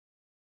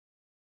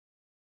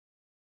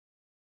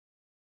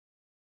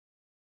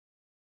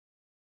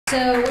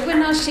So we will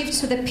now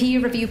shift to the peer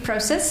review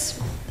process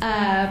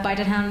by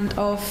the hand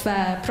of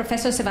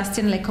Professor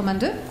Sébastien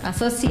Lecommandoux,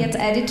 Associate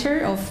Editor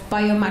of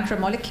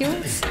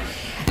Biomacromolecules.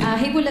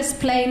 He will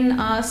explain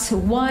us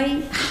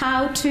why,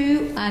 how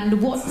to,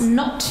 and what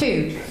not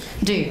to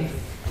do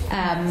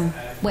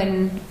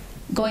when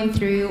going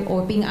through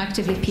or being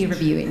actively peer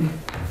reviewing.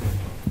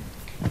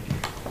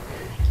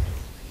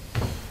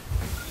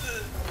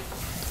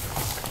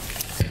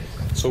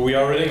 So we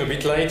are running a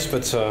bit late,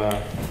 but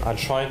I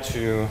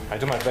do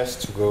my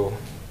best to go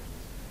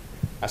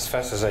as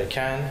fast as I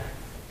can.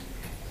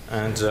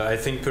 And I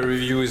think peer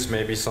review is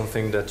maybe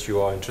something that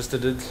you are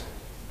interested in.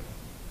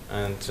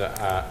 And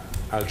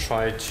I'll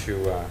try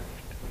to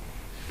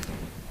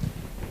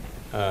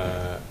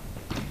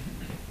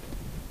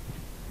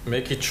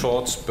make it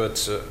short,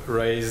 but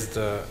raise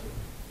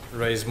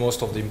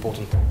most of the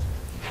important points.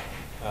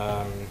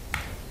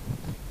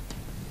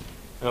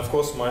 And of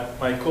course,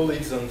 my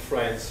colleagues and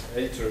friends,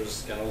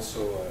 editors, can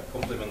also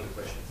complement the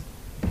questions.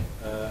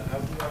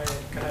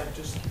 Can I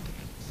just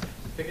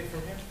take it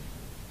from here?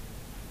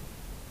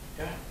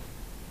 Yeah?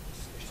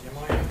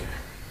 HDMI, okay.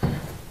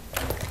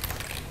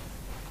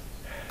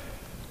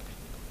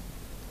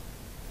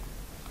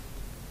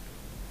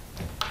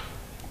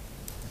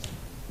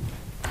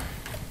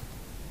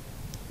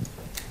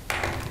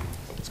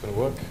 Hope it's going to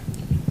work.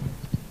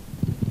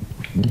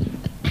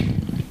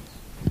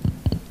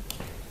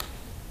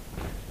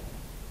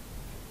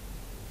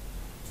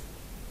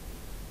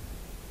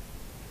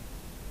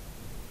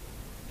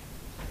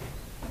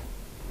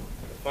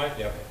 Fine?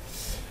 Yeah,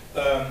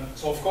 okay.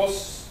 So of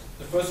course,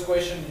 the first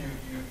question you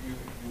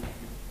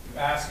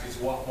ask is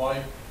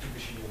why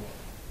publish in your work?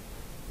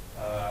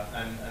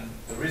 And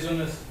the reason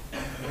is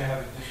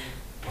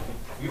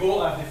we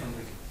all have different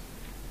reasons.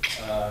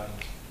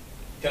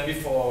 It can be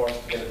to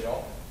get a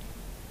job,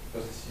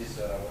 because this is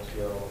what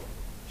we are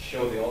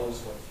show the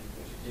others what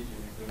you did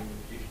during your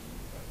PhD,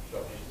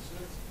 job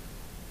students.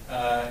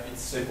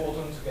 It's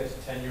important to get a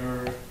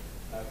tenure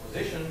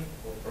position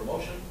or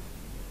promotion.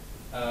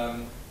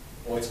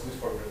 Or it's good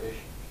for a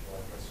relation.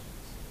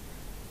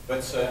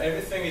 But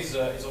everything is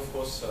of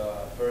course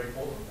very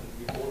important, and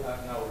we all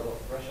have now a lot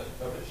of pressure to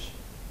publish.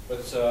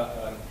 But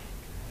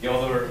the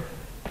other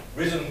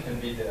reason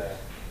can be the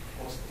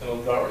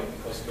external glory,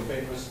 because your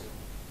papers,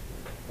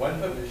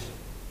 when published,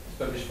 is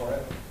published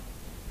forever.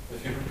 But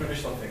if you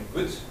publish something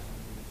good,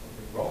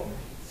 something wrong,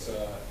 it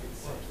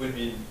will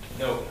be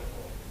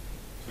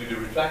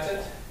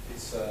retracted.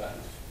 It's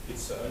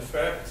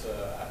unfair.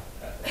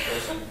 Of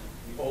course,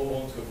 we all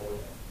want to avoid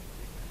that.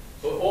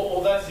 So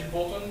all that is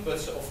important,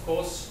 but of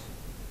course,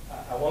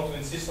 I want to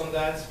insist on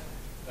that.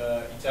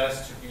 It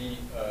has to be,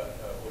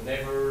 or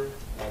never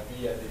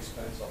be at the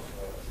expense of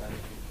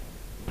scientific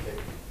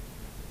integrity.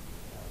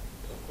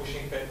 So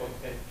pushing people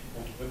to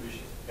publish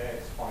is okay,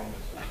 it's fine,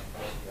 but of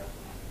course we have to do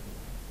it.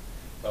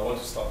 So I want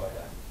to start like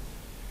that.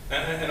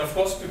 And of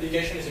course,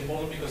 publication is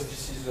important because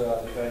this is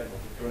the value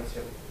of the currency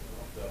of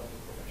the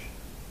profession.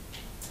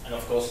 And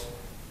of course,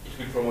 it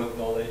will promote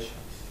knowledge.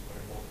 This is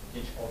very important.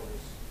 Teach others.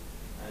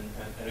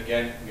 And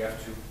again, we have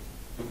to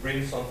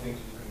bring something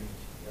to the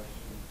community. We have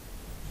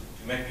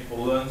to make people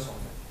learn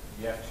something.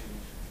 We have to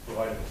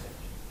provide a message.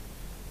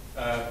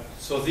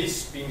 So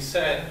this being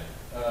said,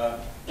 the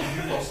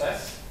review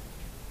process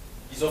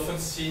is often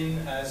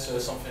seen as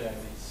something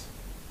like this.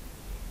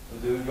 So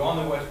you're on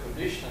the way to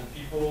publish, and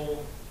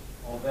people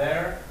are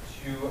there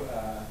to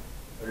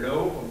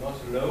allow or not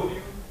allow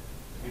you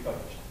to be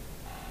published.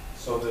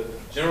 So the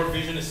general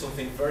vision is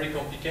something very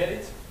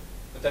complicated.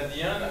 But at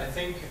the end, I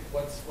think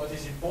what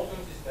is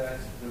important is that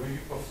the review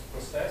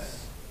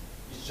process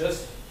is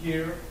just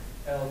here to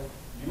help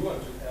you and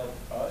to help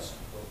us,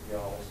 because we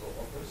are also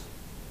authors,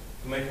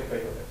 to make a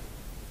paper better.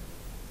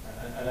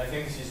 And I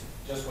think this is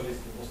just what is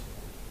the most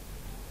important.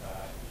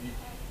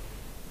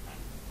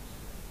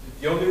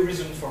 The only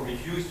reason for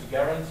review is to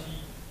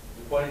guarantee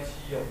the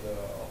quality of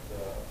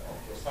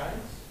your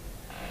science.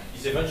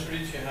 Is eventually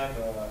to have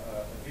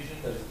a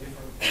vision that is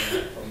different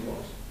from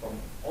yours, from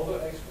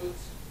other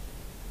experts.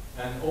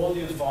 And all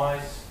the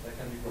advice that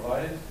can be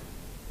provided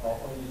are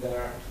only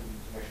there to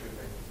make sure you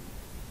make it.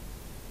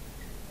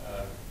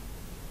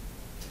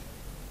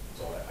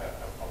 So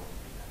I'll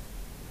repeat that.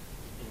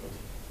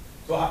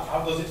 So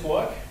how does it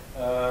work?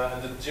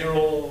 And the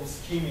general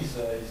scheme is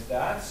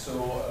that.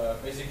 So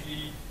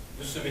basically,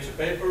 you submit a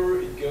paper,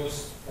 it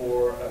goes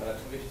for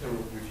to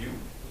editorial review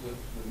to the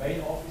main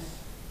office,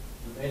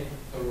 the main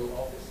editorial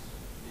office,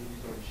 the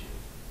editor-in-chief.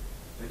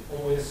 So it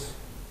always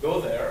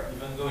go there,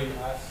 even though you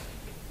ask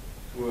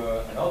to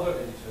another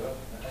editor, an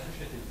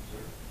associate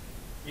editor.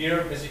 Here,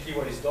 basically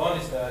what is done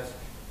is that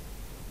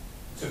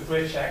it's a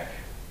pre-check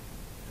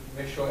to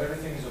make sure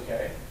everything is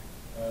okay.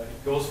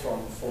 It goes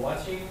from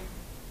formatting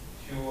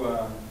to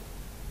a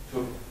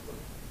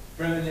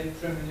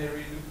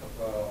preliminary look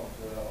of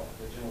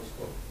the general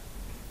scope.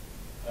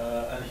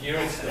 And here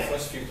it's the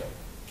first filter.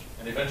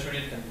 And eventually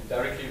it can be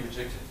directly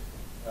rejected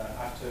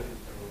after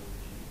editorial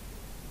review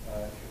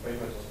if your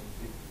paper doesn't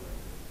fit the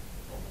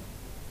format.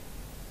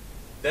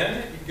 Then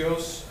it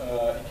goes,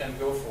 it can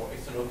go for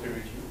external peer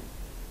review.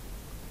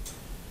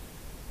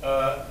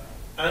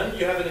 And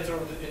you have an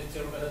editorial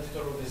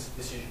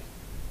decision.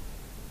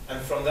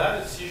 And from that,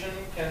 the decision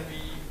can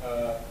be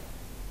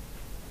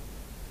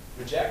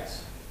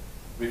reject,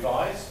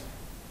 revise,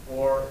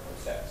 or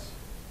accept.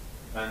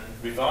 And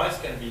revise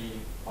can be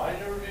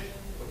minor revision,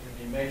 or can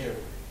be major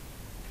revision.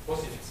 Of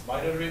course, if it's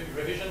minor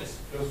revision, it's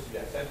close to be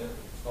accepted.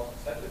 It's not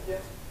accepted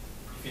yet.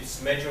 If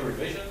it's major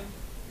revision,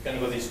 you can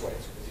go this way.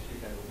 So basically,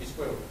 you can go this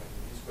way, or you can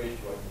go this way if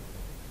you want.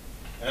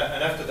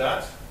 And after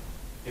that,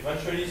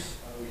 eventually,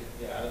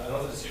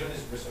 another decision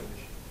is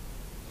resolution.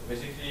 So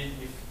basically,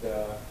 if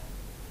the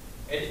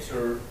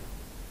editor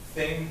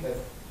thinks that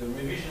the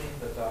revisions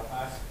that are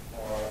asked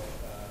are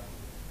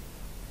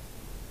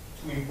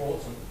too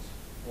important,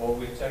 or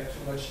will take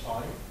too much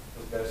time,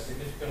 because there's a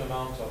significant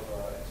amount of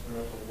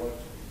experimental work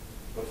to be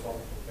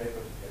performed for the paper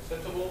to be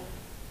acceptable,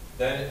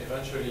 then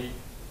eventually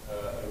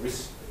a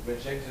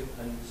rejected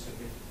and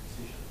resubmitted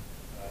decision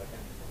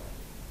can be provided.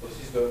 So this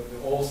is the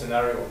whole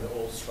scenario, the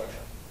whole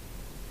structure.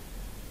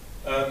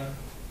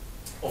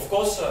 Of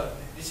course,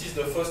 this is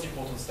the first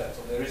important step.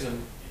 So there is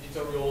an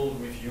editorial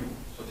review.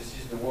 So this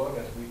is the work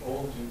that we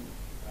all do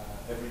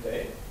every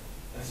day.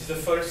 And this is the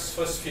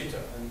first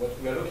filter. And what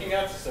we are looking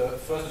at is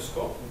first the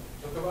scope. We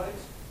talk about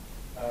it.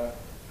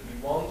 We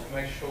want to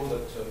make sure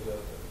that the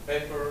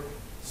paper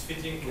is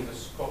fitting with the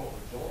scope of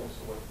the journal.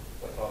 So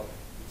what are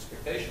the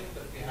expectations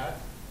that we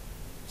have?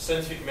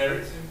 Scientific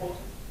merit is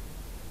important.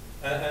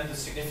 And the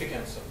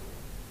significance of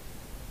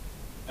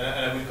it.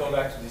 And I will come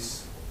back to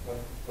this.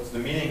 What's the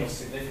meaning of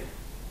significance?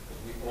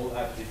 Because we all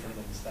have different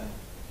understanding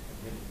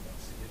of meaning of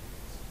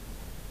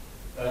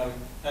significance.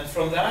 And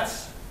from that,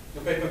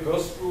 the paper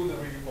goes through the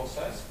review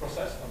process or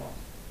not.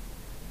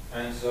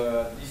 And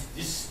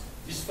this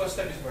first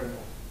step is very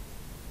important.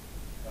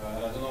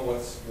 And I don't know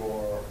what's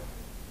your,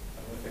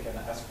 I don't know if I can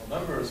ask for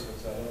numbers, but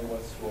I don't know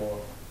what's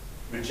your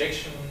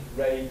rejection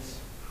rate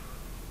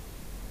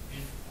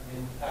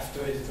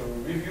after editorial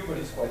review, but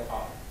it's quite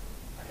high.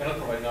 I cannot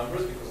provide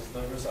numbers because these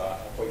numbers are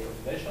quite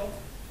confidential,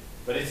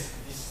 but it's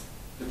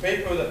the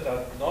paper that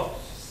are not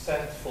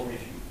sent for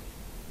review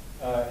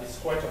is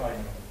quite a high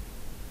number.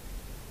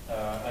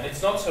 And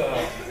it's not,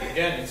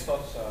 again, it's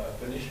not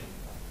punishment.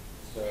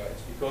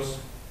 It's because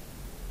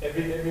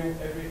everybody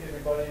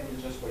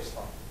will just waste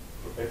time.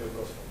 The paper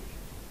goes for review.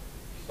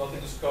 It's not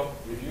in the scope.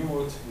 Review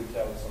will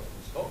tell us not in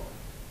the scope.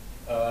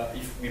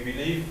 If we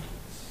believe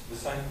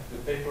the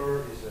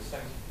paper is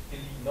scientifically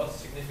not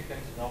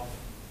significant enough,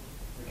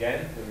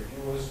 again, the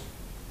reviewers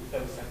will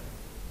tell the same.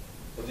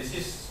 So this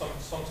is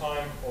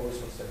sometimes our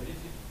responsibility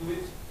to do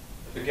it.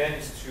 But again,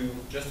 it's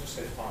just to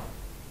save time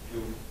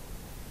to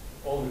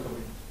all the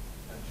community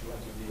and to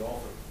the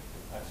author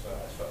as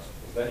first.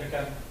 Because then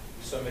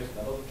you submit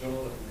another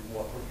journal that will be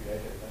more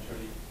appropriate, and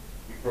eventually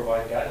we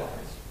provide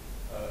guidelines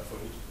for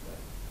you to do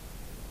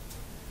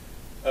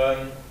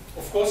that.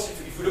 Of course,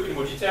 if we look in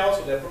more detail,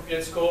 so the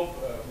appropriate scope,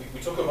 we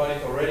talk about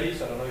it already,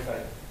 so I don't know if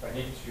I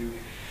need to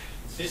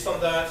insist on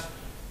that.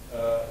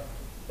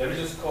 There is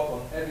a scope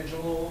on every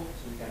journal,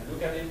 so you can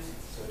look at it.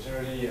 It's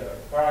generally a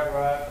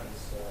paragraph, and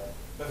it's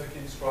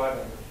perfectly described,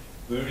 and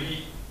we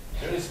really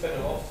generally spend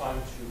a lot of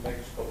time to make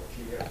the scope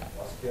clear,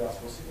 as clear as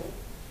possible.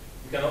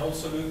 You can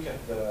also look at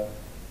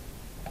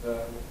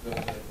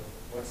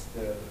what's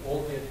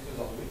all the editors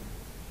are doing.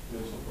 We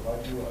also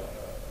provide you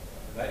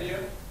an idea.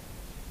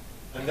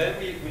 And then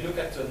we look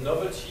at the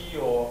novelty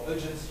or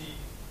urgency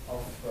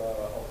of the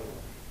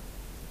work.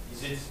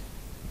 Is it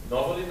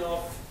novel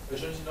enough,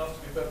 urgent enough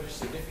to be published,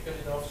 significant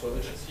enough? So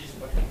urgency is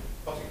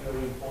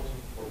particularly important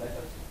for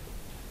letters.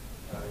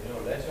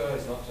 Letter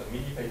is not a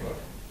mini paper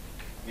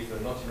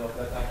with not enough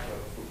data to have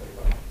a full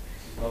paper.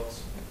 This is not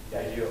the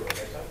idea of a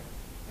letter.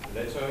 The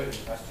letter, it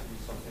has to be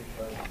something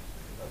urgent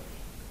to be published.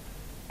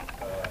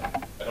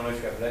 I don't know if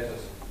you have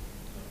letters.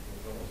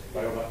 In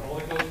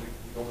Biomacromolecules, we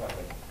don't have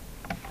letters.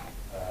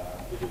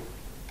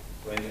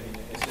 So in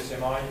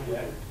SSMI,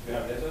 yeah, you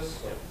have letters?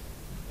 So.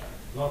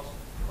 Not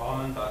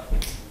common, but...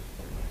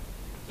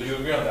 So you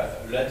agree on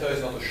that? A letter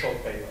is not a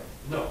short paper.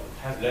 No, it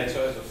has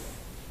letter is a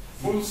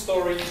full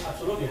story.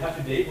 Absolutely, you have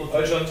to be able to...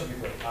 Urgent to be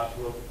read.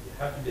 Absolutely. You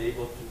have to be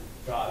able to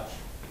judge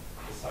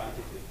the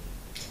scientific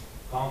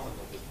content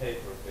of the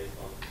paper based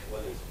on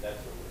whether it's a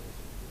letter or whether it's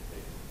a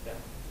paper. Yeah.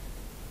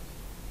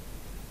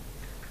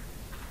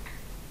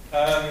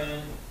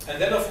 And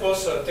then, of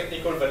course,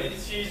 technical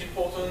validity is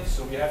important.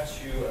 So we have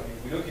to,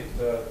 we look at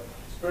the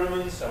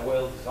experiments are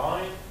well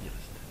designed,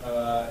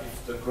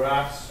 if the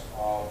graphs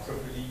are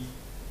properly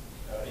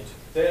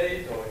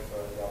interpreted, or if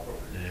they are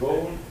properly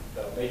drawn, if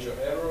there are major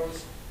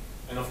errors,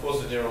 and of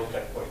course the general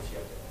quality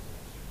of the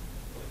results.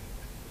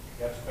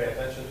 You have to pay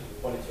attention to the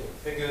quality of the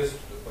figures, to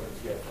the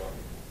quality of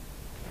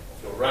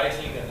your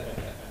writing, and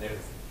everything.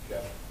 If you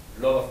have a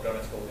lot of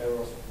grammatical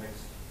errors, it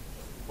makes it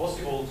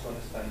impossible to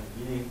understand the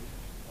meaning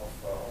of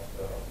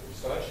the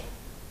research.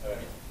 It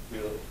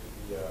will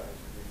be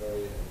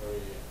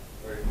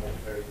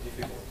very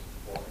difficult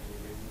for any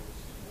reviewers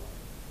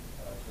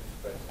to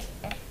interpret.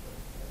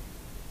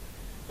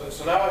 So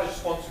So now I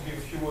just want to give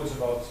a few words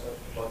about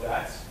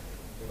that,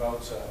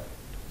 about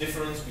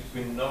difference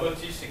between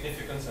novelty,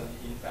 significance, and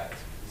the impact.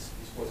 This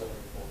was very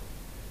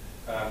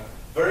important.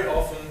 Very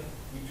often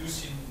we do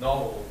see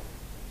novel,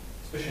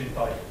 especially in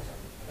titles.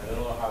 I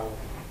don't know how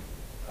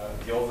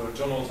the other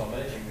journals are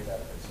managing with that,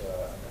 but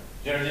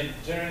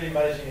generally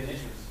managing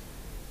editors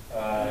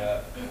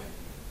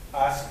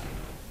ask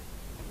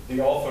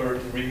the author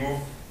to remove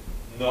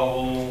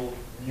novel,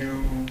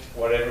 new,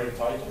 whatever in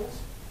titles,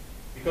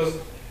 because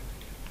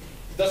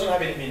it doesn't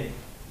have any meaning.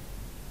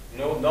 You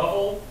know,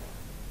 novel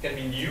can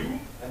be new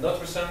and not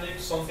resembling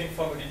something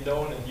formerly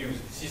known and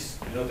used. This is,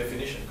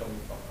 definition coming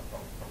from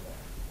that.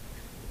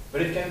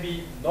 But it can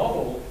be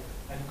novel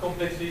and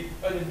completely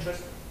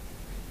uninteresting.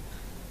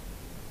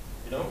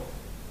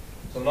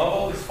 So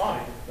novel is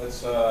fine, but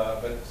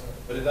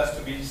it has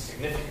to be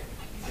significant.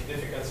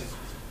 Significance is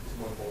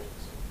more important.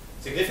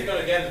 So significant,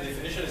 again, the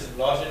definition is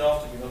large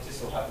enough to be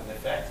noticed or have an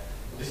effect.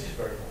 So this is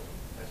very important.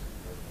 That's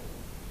very important.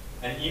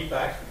 And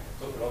impact, we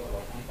talk a lot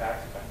about impact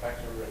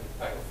factor, and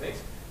impact of things.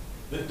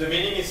 The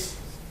meaning is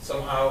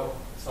somehow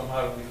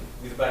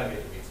with bad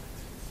meaning.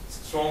 It's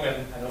strong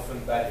and often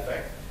bad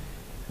effect.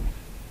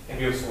 It can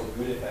be also a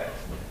good effect.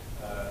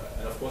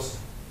 And of course,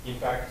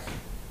 impact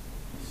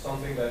is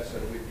something that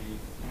will be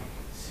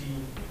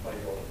seen by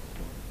the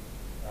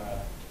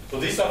audience. So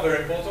these are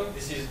very important.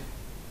 This is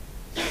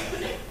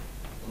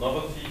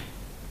novelty.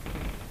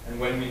 And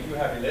when we do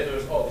have in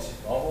letters, oh, this is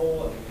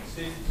novel, and we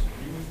see it's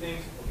new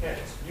things. Okay,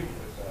 it's new,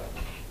 but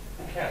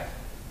who cares?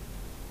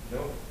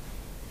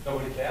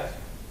 Nobody cares.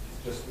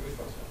 It's just new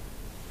for us.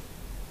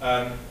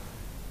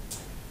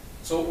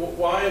 So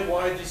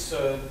why this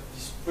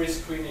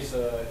pre-screen is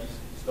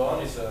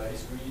done is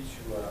really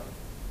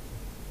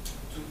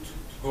to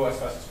go as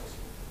fast as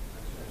possible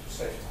and to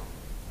save time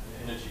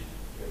and energy.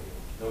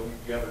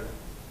 You have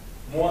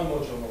more and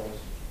more journals,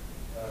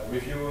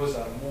 reviewers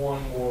are more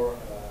and more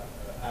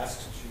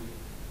asked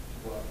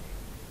to work,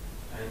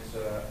 and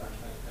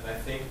I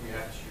think we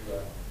have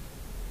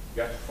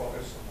to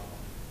focus on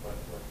what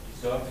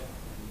deserves to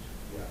be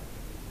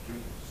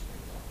reviewed.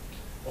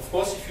 Of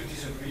course, if you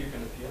disagree, you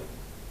can appeal.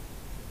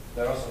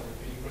 There are some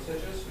appealing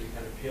procedures, so you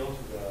can appeal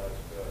to the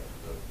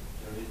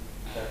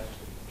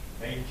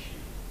main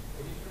chief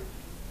editor,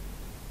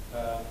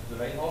 to the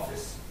main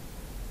office.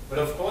 But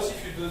of course,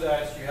 if you do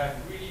that, you have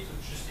really to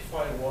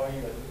justify why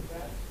you are doing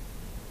that.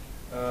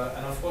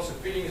 And of course,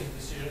 appealing is a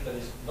decision that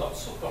is not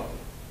so common.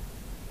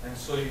 And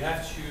so you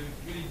have to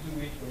really do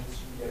it when it's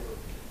really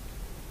appropriate.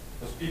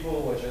 Because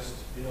people who are just,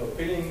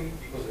 appealing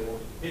because they want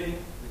to be appealing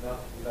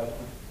without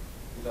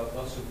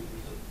not so good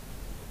reason.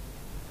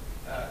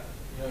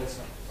 It's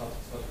not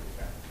really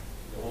fair.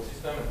 The whole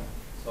system, and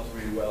it's not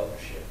really well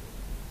appreciated.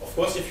 Of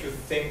course, if you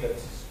think that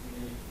it's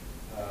really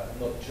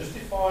not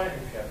justified,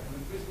 if you have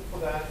good reason for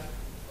that,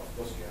 of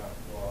course you are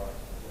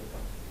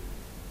welcome.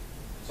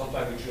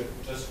 Sometimes we should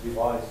just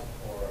revise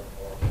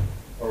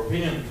our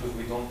opinion because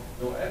we don't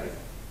know everything.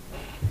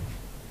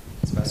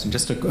 Sébastien,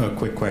 just a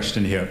quick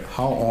question here.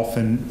 How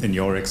often, in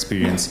your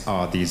experience,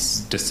 are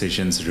these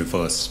decisions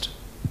reversed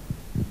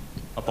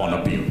upon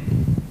appeal?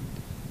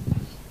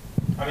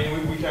 I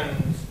mean, we can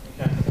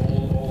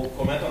all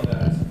comment on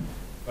that,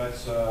 but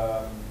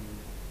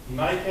in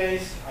my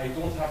case, I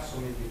don't have so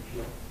many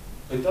appeals.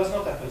 So it does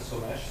not happen so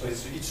much. So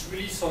it's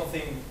really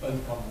something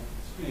uncommon.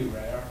 It's really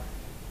rare,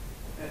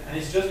 and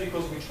it's just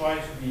because we try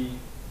to be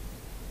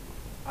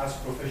as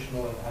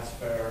professional and as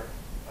fair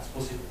as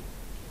possible.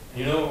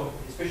 And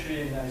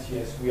especially in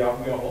ICS, we are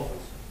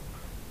authors,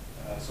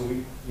 so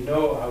we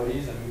know how it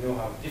is, and we know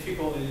how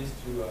difficult it is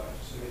to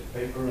submit a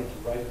paper and to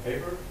write a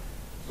paper.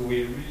 So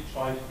we really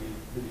try to be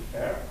really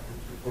fair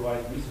and to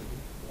provide reason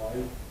why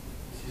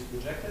this is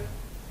rejected,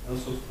 and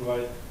also to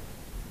provide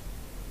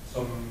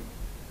some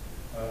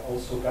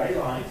also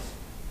guidelines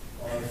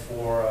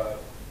for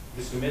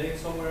resubmitting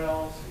somewhere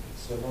else if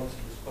it's not in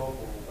the scope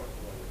or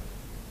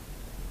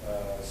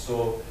whatever.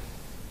 So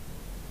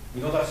we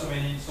don't have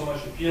so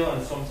much appeal,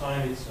 and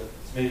sometimes it's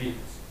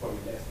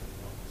probably less than the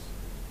numbers.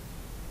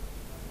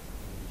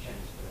 We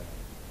change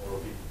our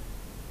opinion.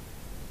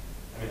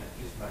 I mean, at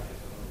least in my case,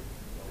 I don't know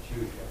about you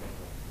if you have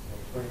more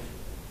experience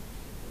with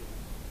it.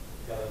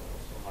 The other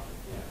also have it.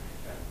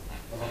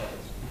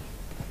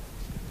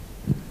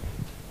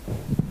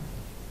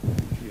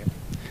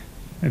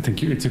 Thank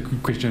you. It's a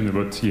good question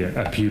about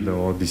appeal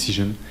or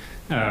decision.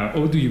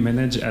 How do you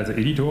manage as an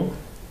editor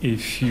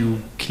if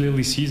you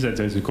clearly see that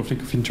there's a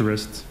conflict of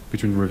interest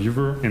between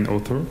reviewer and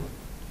author?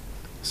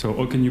 So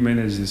how can you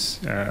manage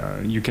this?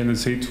 You cannot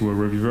say to a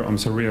reviewer, I'm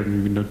sorry, I will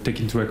not take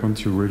into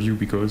account your review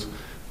because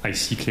I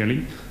see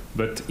clearly.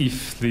 But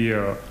if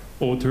the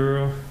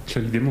author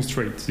clearly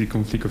demonstrates the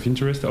conflict of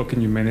interest, how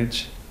can you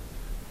manage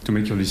to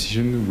make your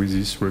decision with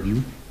this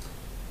review?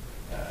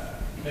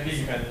 Maybe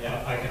you can.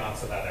 Yeah, I can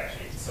answer that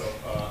actually. So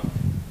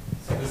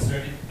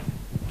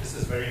this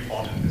is very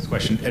important. This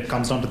question. It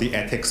comes down to the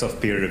ethics of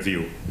peer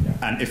review,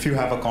 and if you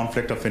have a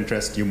conflict of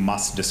interest, you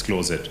must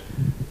disclose it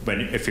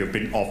if you've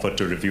been offered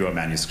to review a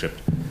manuscript.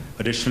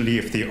 Additionally,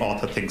 if the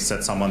author thinks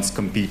that someone's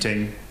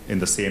competing in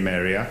the same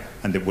area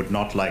and they would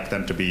not like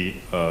them to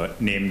be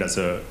named as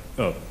a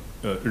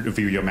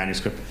review your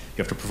manuscript, you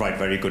have to provide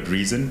very good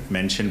reason,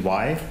 mention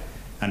why,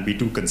 and we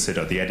do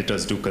consider, the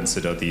editors do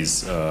consider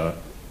these.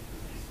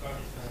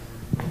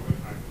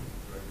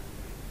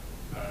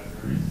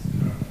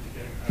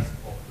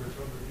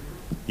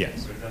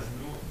 Yes.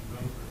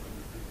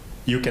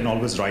 You can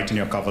always write in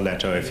your cover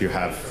letter if you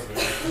have.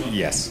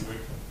 Yes.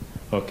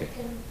 Okay.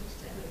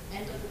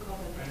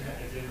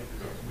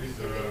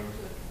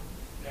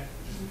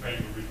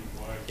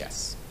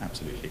 Yes,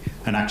 absolutely.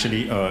 And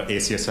actually,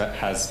 ACS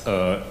has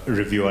a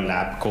reviewer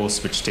lab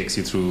course which takes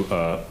you through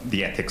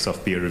the ethics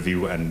of peer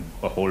review and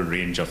a whole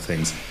range of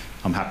things.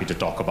 I'm happy to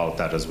talk about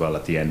that as well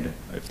at the end,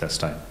 if there's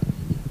time.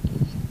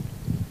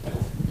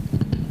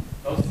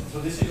 So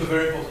this is a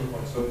very important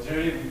point. So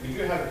generally, we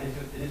do have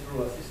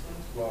editorial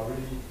assistants who are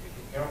really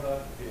taking care of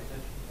that, pay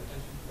attention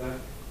to that.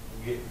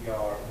 We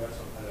have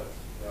some adults.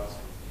 There are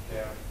some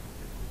care.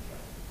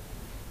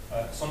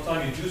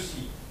 Sometimes you do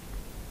see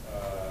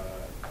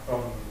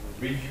from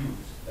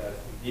reviews that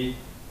indeed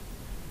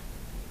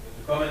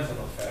the comments are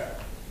not fair,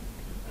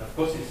 and of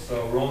course it's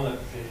our own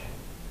appreciation.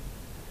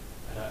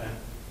 And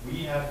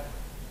we have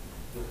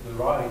the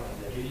right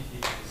and the ability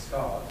to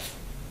discard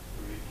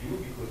the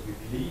review because we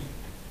believe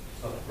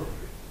it's not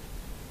appropriate.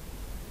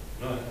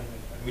 No,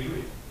 and we do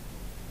it.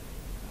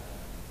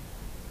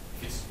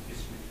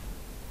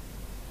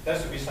 It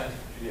has to be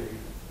scientifically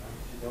reviewed.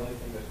 It's the only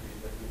thing that we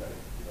evaluate.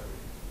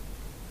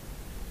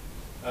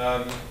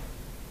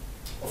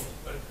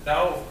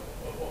 Now,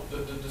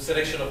 the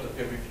selection of the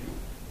peer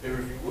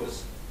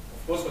reviewers.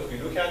 Of course, what we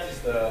look at is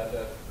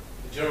the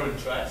general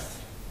interest,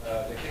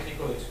 the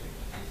technical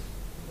expertise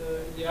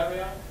in the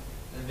area,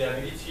 and the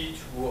ability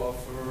to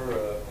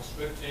offer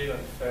constructive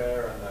and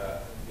fair and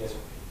yes,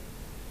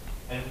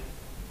 and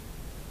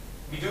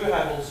we do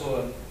have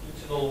also an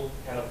internal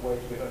kind of way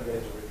to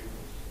evaluate the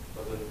reviewers. So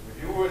the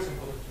reviewer, it's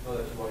important to know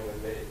that you are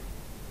evaluated.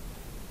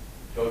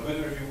 If you're a good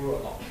reviewer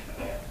or not.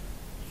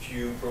 If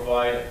you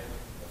provide a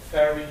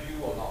fair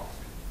review or not.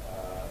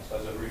 So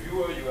as a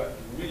reviewer, you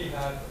really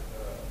have a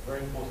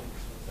very important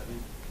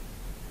responsibility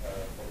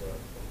for the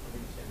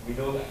community, and we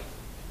know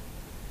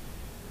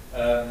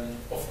that.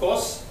 Of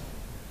course,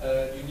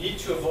 you need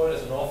to avoid,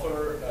 as an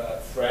author,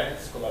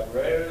 friends,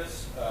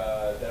 collaborators.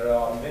 There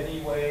are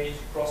many ways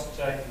to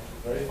cross-check and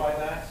to verify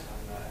that.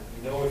 And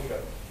we know if you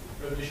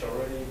publish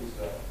already with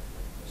a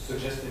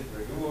suggested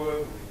reviewer,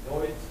 we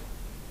know it.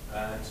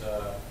 And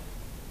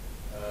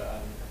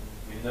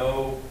we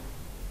know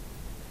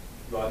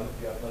you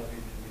have not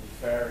been really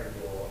fair in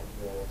your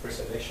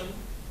pre-selection,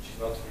 which is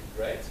not really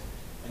great.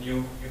 And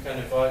you can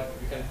avoid,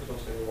 you can put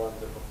also everyone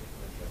the conflict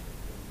of interest.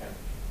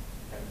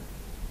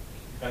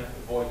 You can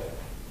avoid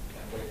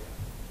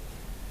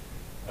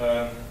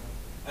that.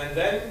 And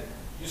then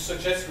you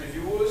suggest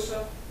reviewers.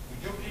 We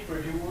do pick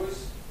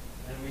reviewers,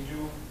 and we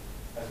do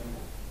as we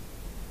move.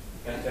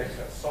 You can take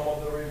some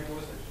of the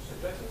reviewers that you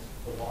suggest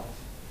or not.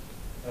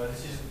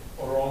 This is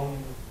our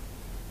own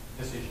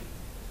decision.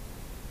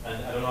 And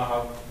I don't know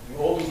how you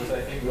all do, but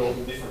I think we all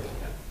do differently.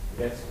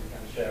 Yes, we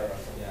can share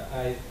some.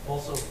 Yeah,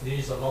 there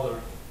is another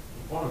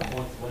important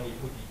point when you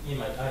put the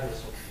email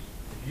address of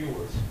the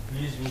reviewers.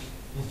 Please use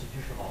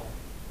institutional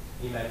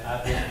email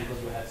address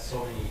because we had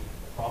so many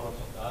problems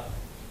with that.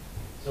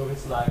 So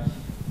it's like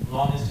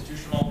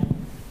non-institutional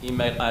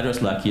email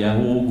address like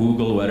Yahoo,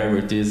 Google, whatever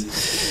it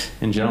is.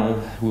 In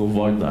general, we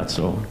avoid that.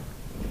 So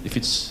if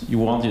it's you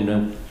want,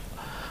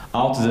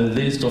 out the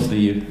list of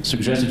the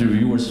suggested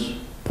reviewers,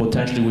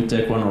 potentially we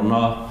take one or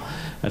not.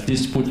 At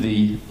least put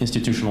the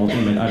institutional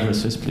email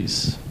addresses,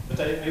 please. But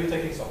are you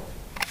taking some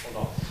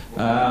or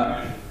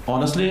not?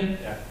 Honestly,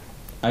 yeah.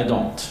 I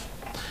don't.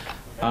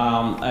 Okay.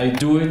 I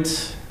do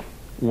it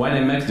when I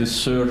make the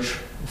search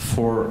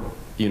for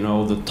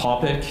the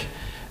topic,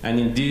 and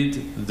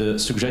indeed the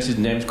suggested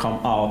names come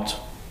out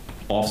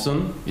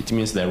often. It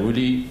means they're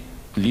really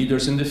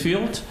leaders in the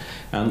field,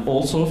 and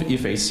also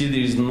if I see there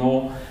is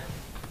no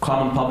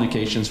common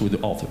publications with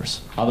the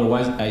authors.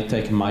 Otherwise, I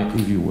take my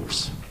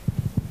reviewers.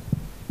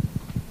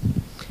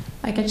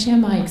 I can share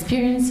my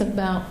experience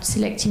about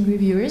selecting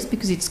reviewers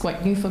because it's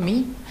quite new for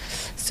me.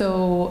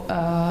 So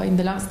in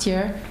the last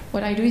year,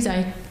 what I do is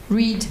I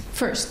read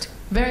first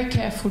very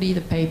carefully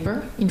the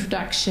paper,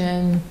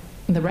 introduction,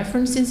 the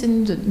references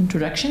in the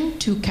introduction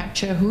to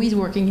capture who is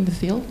working in the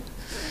field.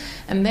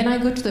 And then I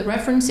go to the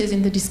references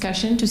in the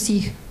discussion to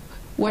see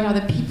what are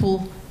the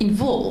people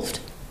involved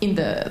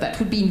that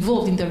would be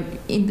involved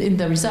in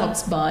the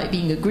results by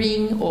being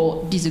agreeing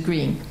or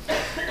disagreeing.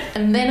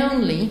 And then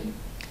only,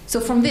 so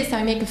from this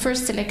I make a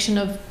first selection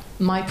of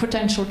my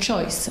potential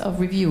choice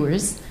of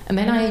reviewers, and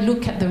then I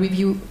look at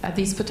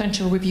these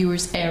potential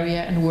reviewers'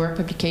 area and work,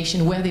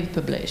 publication, where they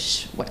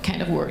publish, what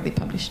kind of work they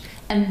publish,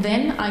 and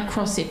then I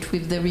cross it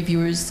with the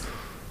reviewers,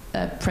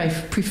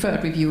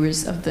 preferred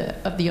reviewers of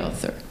the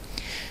author.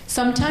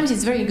 Sometimes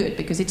it's very good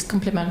because it's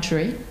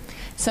complementary.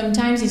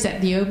 Sometimes it's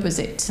at the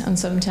opposite, and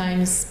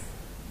sometimes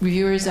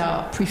reviewers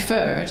are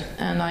preferred,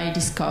 and I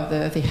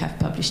discover they have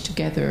published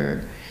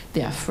together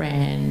they are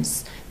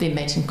friends, they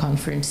met in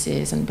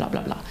conferences, and blah,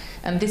 blah, blah.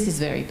 And this is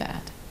very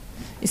bad.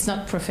 It's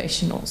not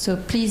professional. So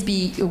please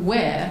be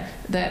aware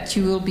that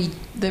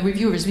the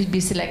reviewers will be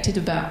selected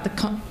about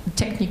the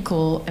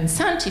technical and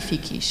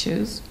scientific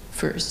issues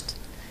first.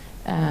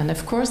 And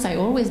of course, I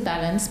always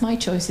balance my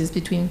choices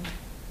between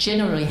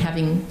generally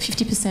having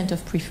 50%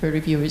 of preferred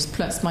reviewers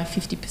plus my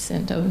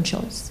 50% own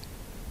choice.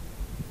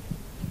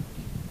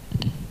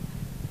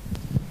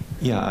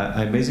 Yeah,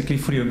 I basically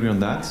fully agree on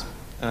that.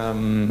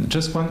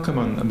 Just one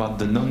comment about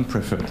the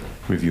non-preferred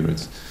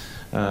reviewers.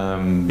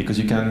 Because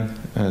you can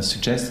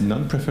suggest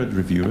non-preferred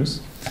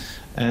reviewers,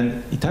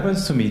 and it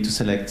happens to me to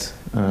select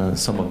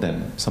some of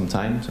them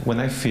sometimes when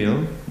I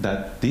feel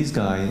that this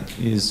guy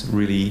is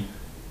really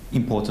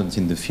important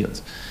in the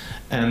field.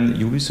 And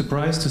you'll be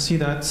surprised to see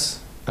that,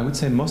 I would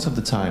say most of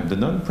the time, the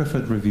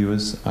non-preferred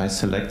reviewers I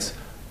select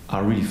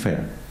are really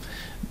fair.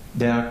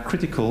 They are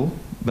critical,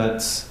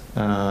 but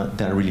they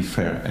are really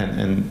fair.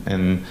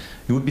 And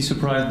you would be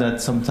surprised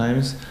that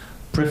sometimes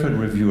preferred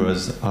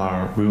reviewers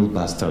are real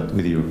bastard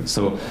with you.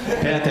 So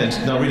pay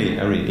attention. No, really,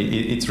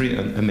 it's really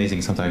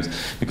amazing sometimes.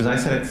 Because I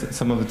select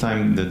some of the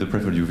time the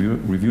preferred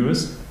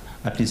reviewers,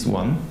 at least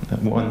one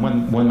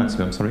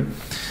maximum, sorry.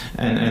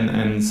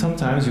 And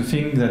sometimes you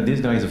think that this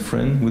guy is a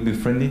friend, will be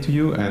friendly to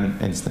you,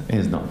 and it's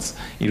not.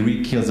 It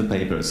really kills the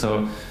paper.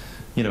 So,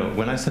 you know,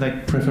 when I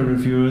select preferred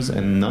reviewers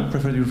and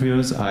non-preferred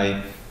reviewers,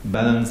 I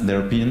balance their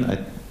opinion.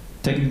 I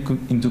take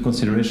into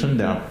consideration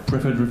there are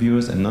preferred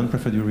reviewers and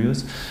non-preferred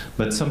reviewers,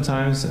 but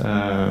sometimes,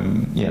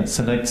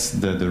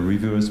 select the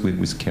reviewers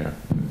with care.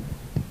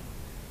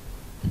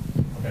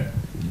 Okay.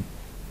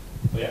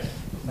 So yeah,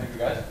 thank you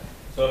guys.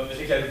 So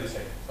basically I do the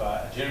same. So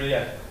generally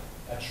I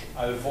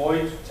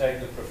avoid to take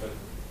the preferred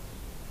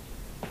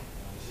reviewers.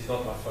 This is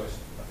not my first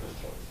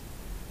choice.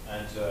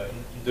 And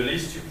in the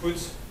list you put,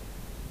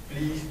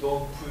 please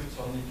don't put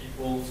only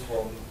people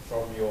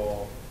from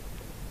your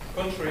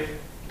country,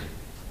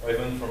 or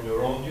even from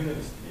your own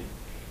university,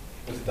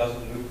 because it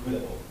doesn't look good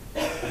at all.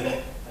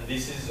 And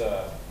this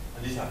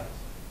happens,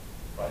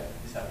 right?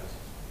 This happens.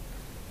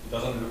 It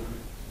doesn't look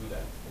good to do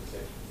that.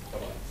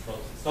 Come on,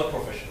 it's not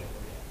professional.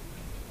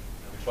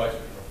 And we try to be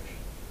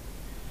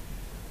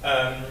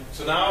professional.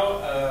 So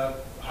now,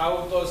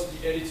 how does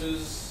the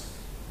editors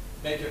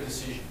make a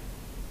decision?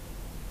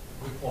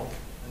 Good point.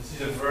 And this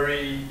is a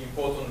very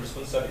important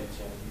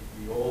responsibility,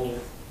 and we all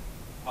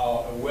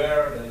are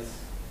aware that it's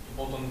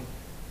important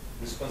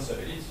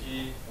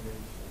responsibility, I mean,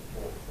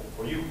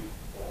 for you,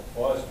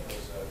 for us,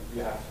 because we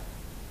have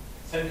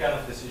same kind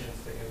of decisions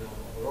taken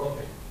on our own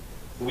way.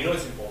 So we know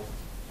it's important.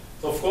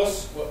 So of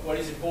course, what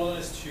is important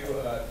is to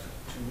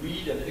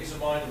read and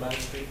examine the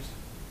manuscript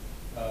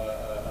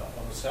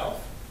on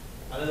yourself,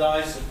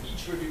 analyze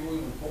each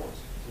reviewing report.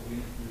 So we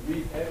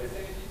read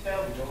everything in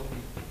detail. We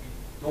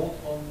don't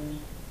only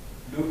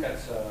look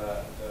at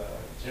the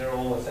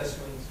general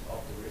assessment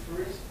of the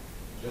referees.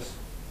 We just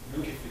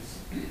look if it's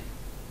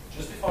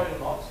justified or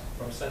not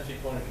from a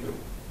scientific point of view.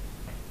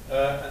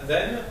 And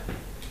then,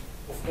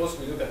 of course,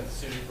 we look at the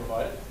decision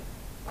provided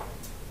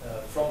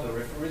from the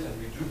referees, and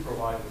we do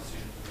provide a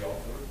decision to the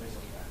author based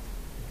on that.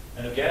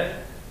 And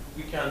again,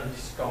 we can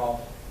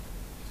discard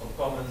some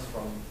comments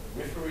from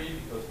the referee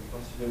because we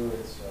consider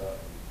it's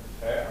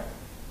unfair,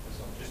 it's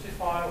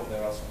unjustified, or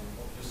there are some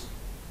obvious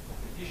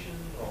competition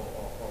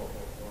or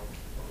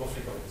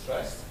conflict of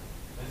interest.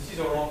 And this is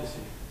our own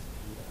decision.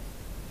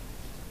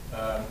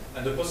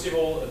 And the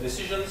possible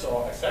decisions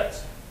are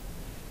accept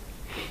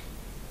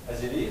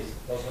as it is,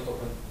 does not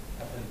often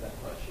happen that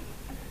much.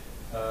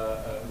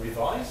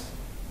 Revise,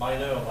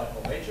 minor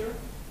or major,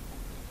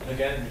 and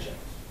again reject.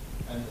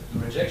 And the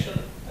rejection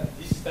at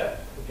this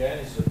step, again,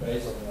 is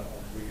based on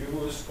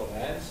reviewers,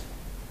 comments,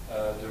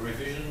 the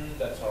revision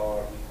that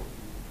are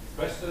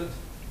requested,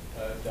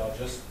 they are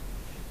just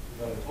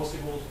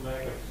impossible to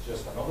make, if it's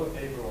just another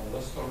paper on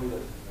another story that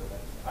is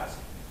asked,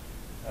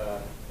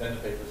 then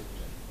the paper is rejected.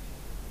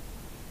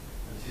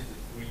 This is the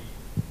three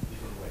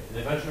different ways. And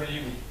eventually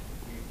we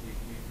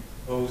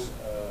propose,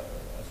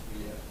 as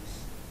we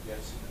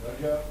have seen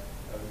earlier,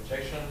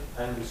 rejection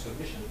and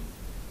resubmission.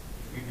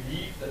 If we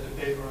believe that the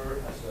paper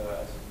has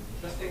an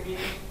interesting meaning,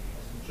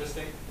 has an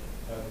interesting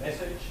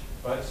message,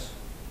 but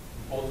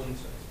important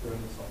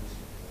experiments on this.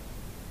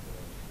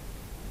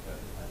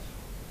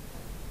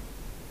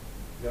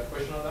 You have a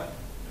question on that?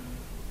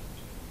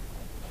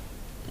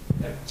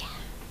 Yeah.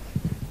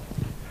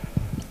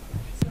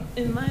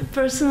 In my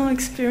personal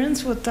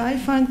experience, what I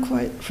find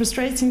quite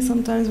frustrating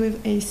sometimes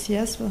with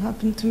ACS, what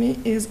happened to me,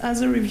 is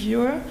as a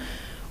reviewer,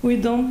 we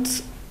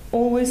don't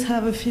always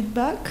have a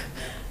feedback.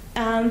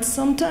 And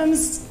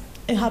sometimes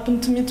it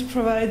happened to me to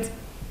provide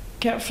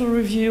careful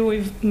review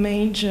with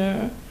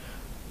major,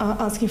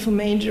 asking for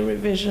major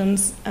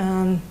revisions,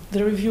 and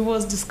the review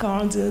was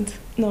discarded,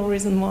 no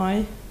reason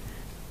why.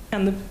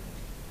 And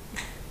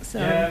so.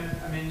 Yeah,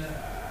 I mean.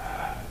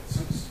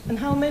 And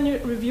how many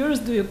reviewers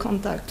do you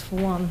contact for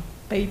one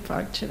paper,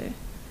 actually?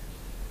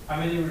 How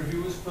many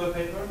reviews per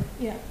paper?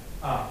 Yeah.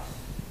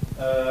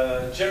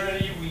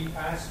 Generally, we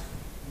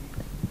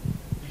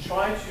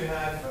try to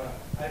have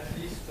at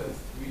least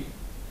 3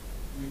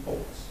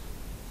 reports.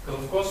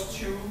 Because of course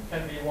 2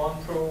 can be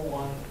 1 pro,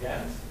 1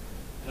 against,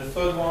 and the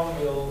third one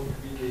will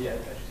be the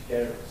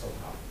together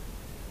somehow.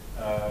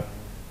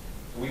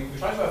 So we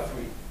try to have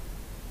 3.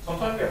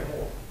 Sometimes we have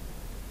more,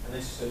 and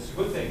it's a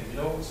good thing. You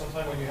know,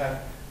 sometimes when you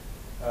have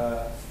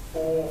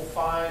 4,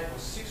 5, or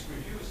 6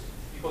 reviews,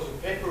 because the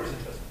paper is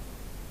interesting.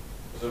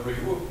 Because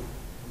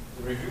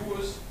the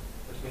reviewers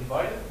that we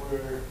invited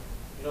were,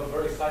 you know,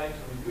 very excited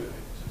to review it.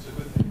 So it's a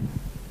good thing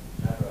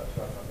to have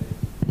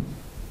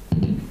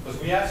because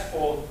we asked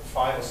for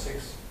 5 or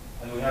 6,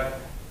 and we have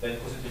then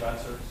positive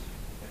answers,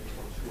 maybe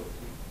for 2 or 3.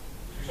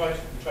 So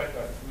we try to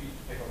have 3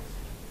 to take our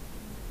decision.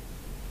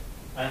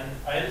 And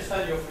I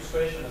understand your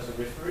frustration as a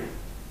referee,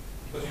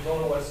 because you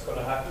don't know what's going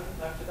to happen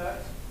after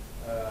that.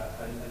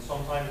 And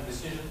sometimes the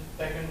decision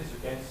taken is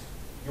against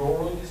your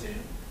own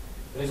decision.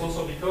 But it's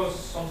also because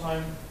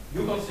sometimes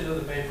you consider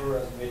the paper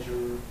as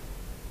major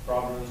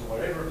problems or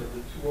whatever, but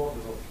the 2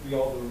 authors or 3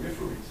 other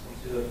referees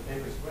consider the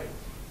paper is great.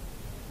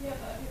 Yeah,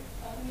 but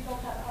we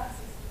don't have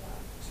access to that.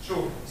 It's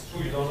true,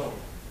 you don't know.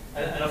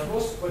 And of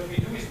course, what we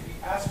do is we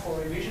ask for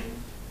revision,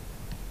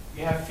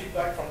 we have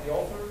feedback from the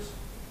authors,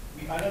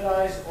 we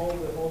analyze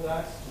all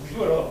that. We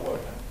do a lot of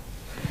work.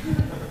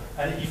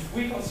 And if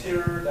we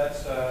consider that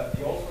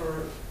the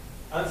author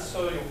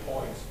answer your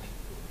points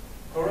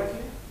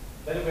correctly,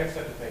 then we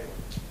accept the paper.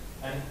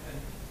 And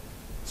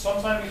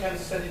sometimes we can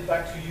send it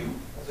back to you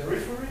as a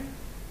referee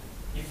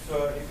if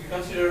you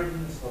consider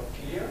it's not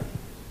clear.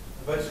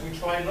 But we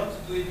try not to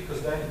do it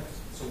because then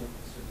it's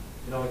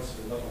not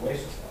a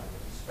waste of time.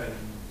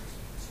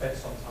 Spend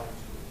some time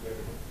to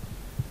everyone.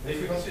 But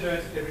if we consider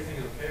everything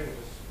is okay,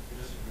 we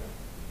just agree.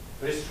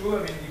 But it's true.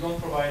 I mean, we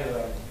don't provide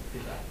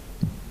feedback.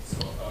 So,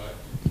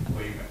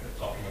 were you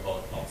talking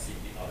about not seeing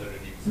the other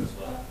reviews as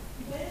well?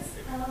 Yes,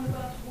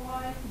 but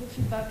why the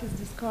feedback is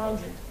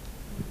discarded?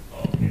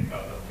 Okay,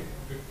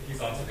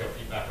 he's answered your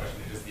feedback question.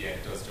 It is the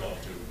editor's job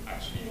to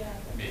actually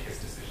make his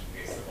decision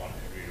based upon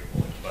every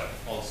report. But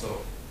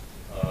also,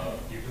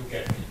 you do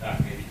get feedback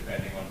maybe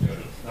depending on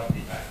journal, not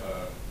feedback,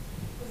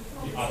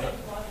 the other.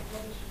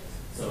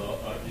 So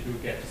you do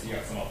get to see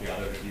some of the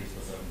other reviews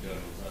for certain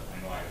journals. I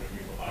know I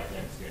review for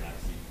biochemistry and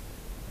I've seen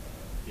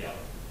the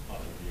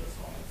other reviewers'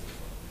 comments as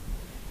well.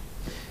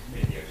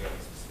 Maybe a journal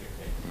specific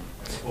thing.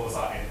 I suppose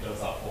our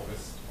editors are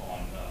focused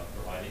on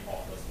providing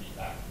authors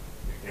feedback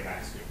if their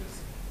manuscript is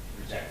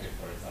rejected,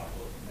 for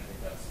example. And I think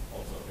that's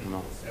also a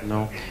critical step.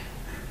 No.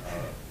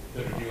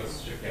 The reviewers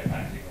should get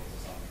packaging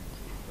also something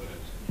so that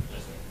you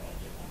just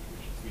acknowledge your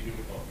contributions. We do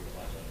talk to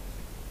about that.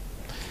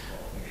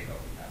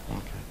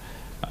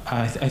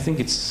 I think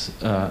it's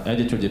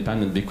editor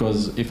dependent,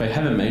 because if I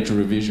have a major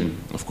revision,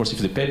 of course if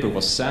the paper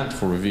was sent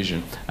for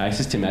revision, I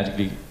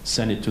systematically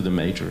send it to the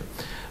major.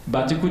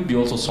 But it could be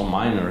also some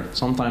minor.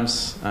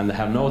 Sometimes, and I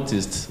have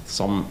noticed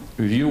some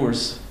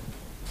reviewers,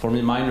 for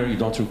me minor, you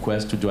don't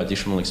request to do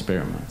additional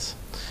experiments.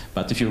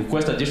 But if you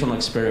request additional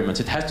experiments,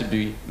 it has to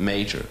be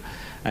major.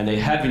 And I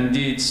have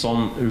indeed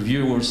some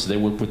reviewers, they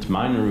will put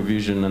minor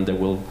revision and they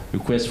will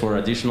request for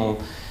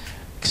additional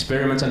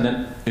experiments, and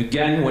then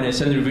again, when I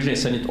send the revision, I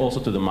send it also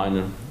to the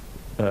minor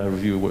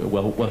review.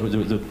 Well,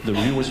 the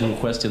reviewers who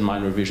requested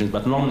minor revisions,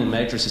 but normally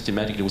major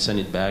systematically will send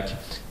it back,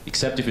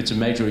 except if it's a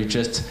major, you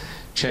just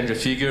change a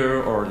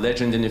figure or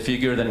legend in a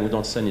figure, then we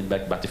don't send it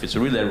back. But if it's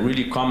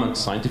really common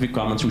scientific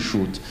comments, we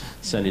should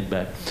send it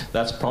back.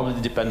 That's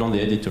probably depend on the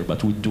editor,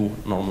 but we do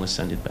normally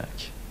send it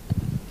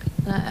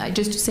back.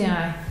 Just to say,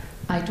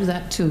 I do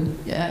that too.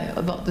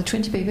 About the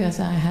 20 papers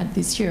I had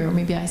this year,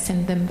 maybe I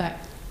send them back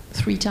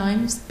 3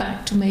 times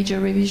back to major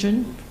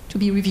revision to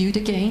be reviewed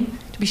again,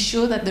 to be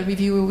sure that the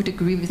reviewer would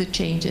agree with the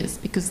changes,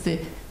 because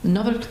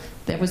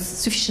there was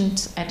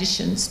sufficient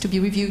additions to be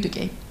reviewed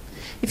again.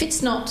 If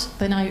it's not,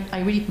 then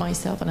I read it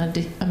myself and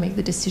I make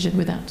the decision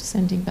without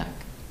sending back.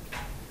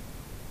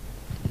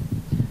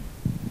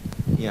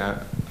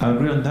 Yeah, I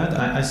agree on that.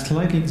 I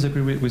slightly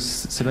disagree with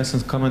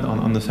Sebastian's comment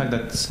on the fact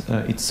that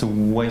it's a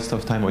waste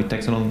of time, or it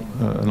takes a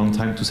long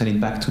time to send it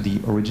back to the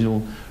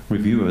original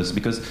reviewers,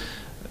 because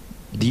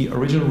the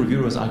original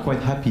reviewers are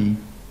quite happy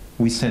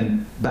we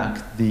send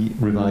back the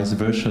revised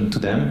version to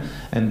them,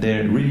 and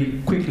they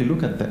really quickly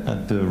look at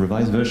the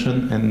revised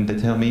version and they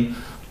tell me,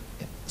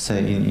 say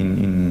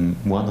in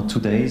 1 or 2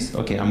 days,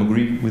 okay, I'm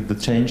agree with the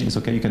change, it's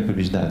okay, you can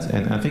publish that.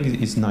 And I think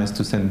it's nice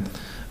to send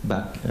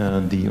back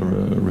the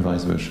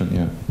revised version,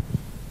 yeah.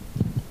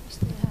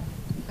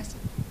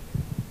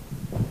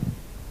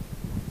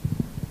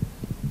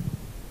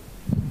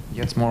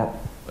 Yeah, it's more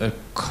a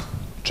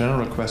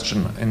general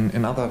question.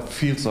 In other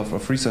fields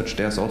of research,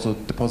 there's also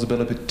the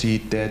possibility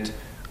that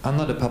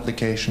under the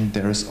publication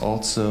there is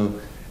also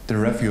the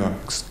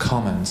reviewer's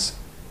comments,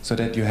 so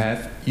that you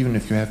have, even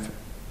if you have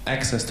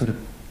access to the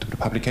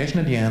publication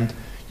at the end,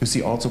 you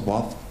see also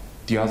what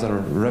the other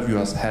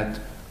reviewers had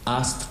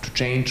asked to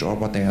change or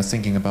what they are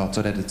thinking about,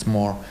 so that it's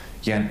more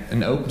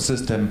an open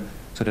system,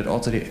 so that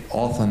also the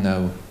author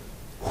know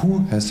who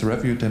has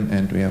reviewed them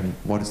and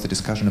what is the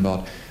discussion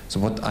about. So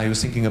what are you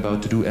thinking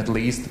about to do? At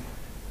least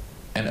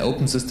an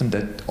open system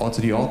that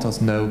also the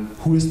authors know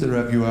who is the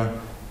reviewer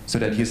so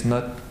that he's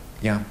not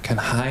can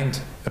hide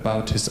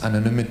about his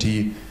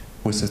anonymity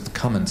with his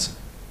comments,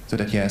 so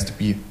that he has to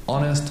be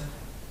honest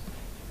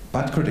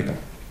but critical.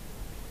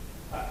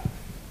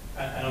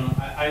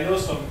 I know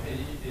some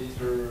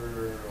editor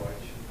or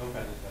edition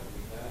companies that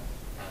do that.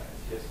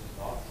 CS is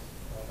not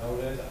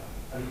nowadays.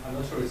 I'm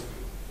not sure it's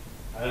good.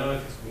 I don't know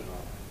if it's good or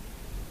not.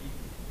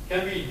 It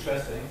can be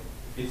interesting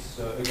if it's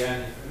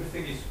again if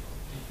everything is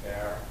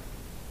fair,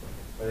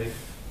 but if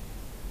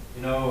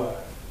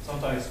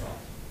sometimes it's not.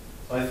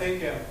 So I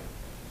think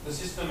the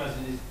system as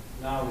it is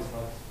now is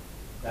not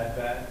that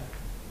bad.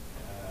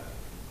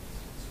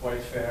 It's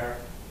quite fair.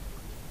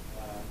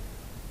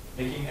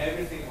 Making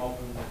everything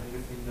open and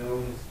everything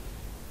known is,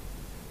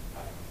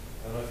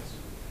 I don't know if it's a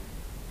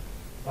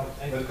good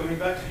thing. But coming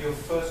back to your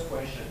first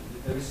question,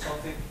 there is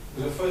something,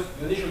 the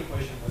initial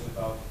question was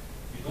about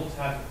you don't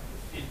have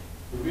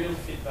the real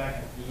feedback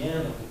at the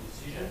end of the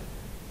decision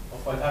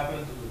of what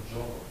happened to the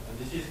journal. And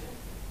this is,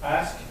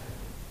 ask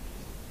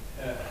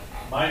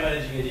my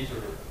managing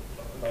editor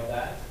about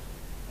that.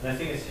 And I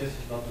think SCS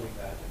is not doing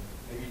that, and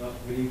maybe not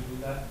willing to do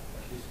that,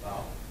 at least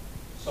now.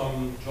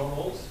 Some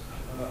journals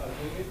are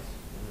doing it.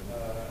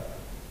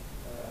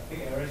 I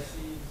think RSC,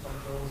 some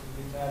journals are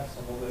doing that,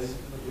 some other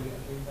institutes are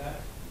doing that.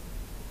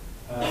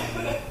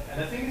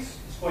 And I think it's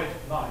quite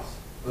nice.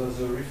 Because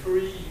the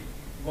referee,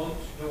 you want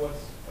to know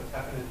what's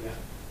happened at the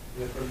end.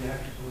 You're probably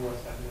happy to know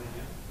what's happened at the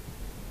end.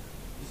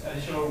 It's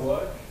additional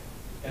work.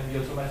 It can be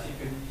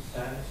automatically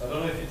sent. So I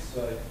don't know if it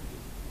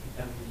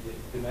can be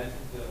implemented.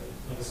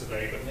 This is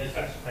very good.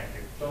 Thank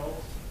you.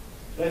 Journals.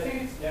 But I think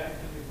it can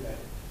be a good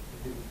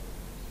idea.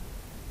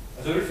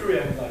 As a referee,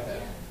 I would like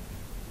that.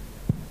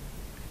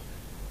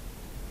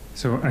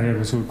 So I have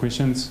also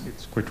questions.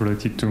 It's quite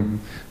related to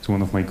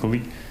one of my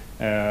colleagues.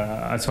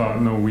 As far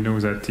as we know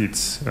that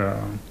it's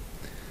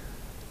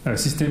a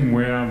system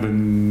where the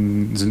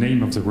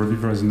name of the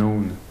reviewer is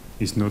known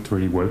is not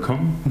really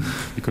welcome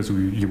because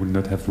you will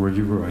not have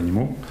reviewer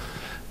anymore.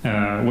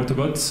 What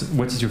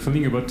is your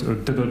feeling about a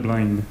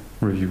double-blind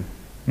review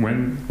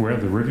where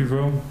the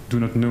reviewer do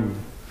not know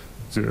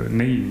the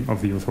name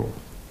of the author?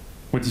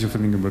 What is your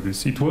feeling about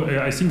this?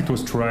 I think it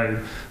was tried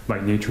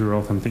by Nature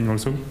or something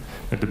also,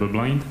 a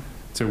double-blind.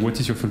 So what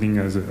is your feeling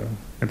as an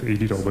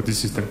editor about this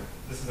system?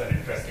 This is an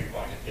interesting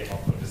point. It came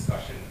up for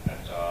discussion at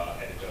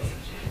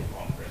Editors-in-Chief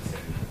conference in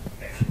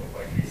Mexico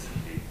quite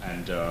recently.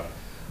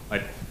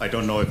 And I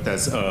don't know if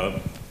there's...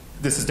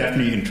 this is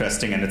definitely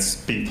interesting and it's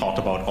being thought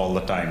about all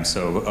the time.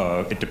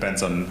 So it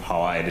depends on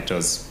how our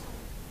editors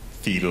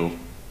feel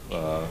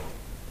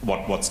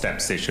what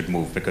steps they should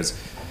move. Because,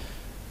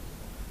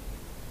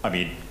 I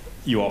mean,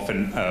 you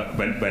often,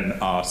 when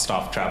our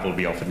staff travel,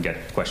 we often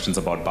get questions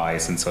about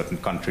bias in certain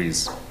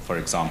countries, for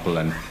example,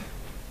 and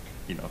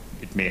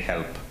it may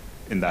help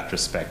in that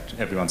respect.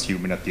 Everyone's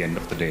human at the end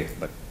of the day,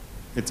 but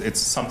it's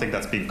something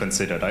that's being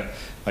considered.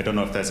 I don't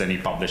know if there's any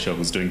publisher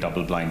who's doing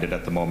double-blinded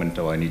at the moment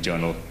or any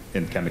journal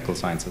in chemical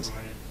sciences.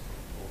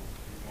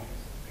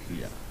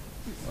 Yeah.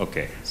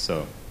 Okay.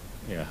 So,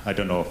 yeah, I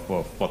don't know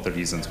what the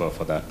reasons were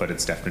for that, but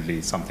it's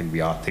definitely something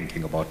we are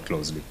thinking about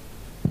closely.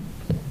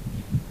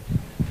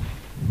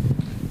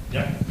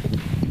 Yeah.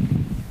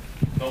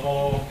 No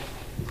more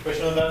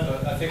question on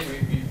that. I think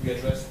we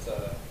addressed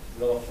a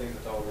lot of things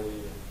that are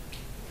already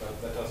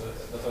that are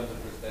in the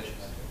presentation.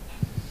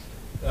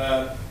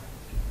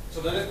 So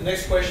the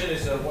next question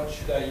is what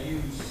should I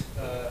use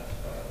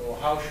or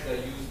how should I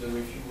use the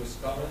reviewer's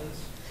comments?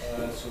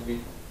 So we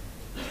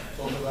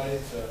talked about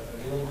it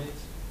a little bit.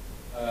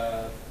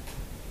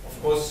 Of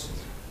course,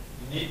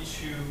 you need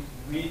to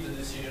read the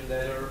decision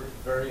letter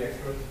very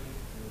accurately,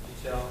 in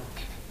detail.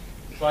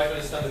 Try to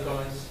understand the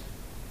comments.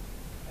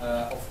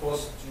 Of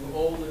course, do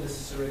all the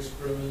necessary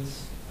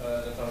experiments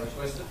that are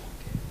requested.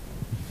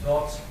 If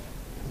not,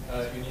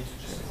 you need to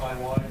justify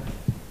why,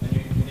 and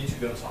you need to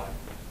be on time.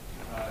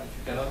 If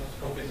you cannot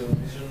complete the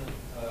revision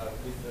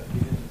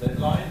within the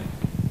deadline,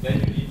 then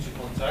you need to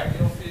contact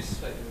the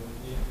office, and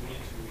you need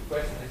to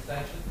request an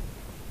extension.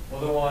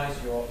 Otherwise,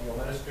 your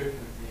manuscript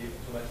will be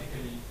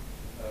automatically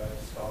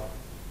discarded.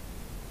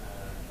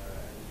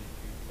 And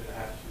you're going to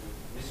have to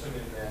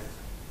resubmit again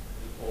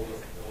the whole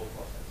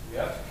process. You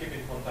have to keep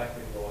in contact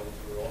with your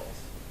editorial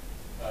office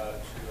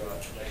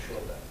to make sure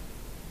of that.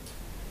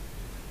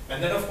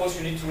 And then, of course,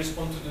 you need to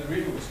respond to the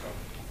reviewer's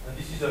comment. And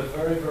this is a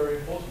very, very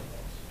important point.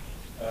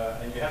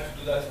 And you have to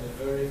do that in a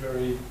very,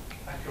 very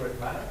accurate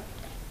manner.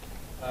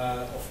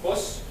 Of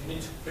course, you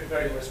need to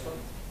prepare your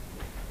response.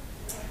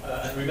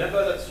 And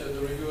remember that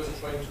the reviewers are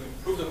trying to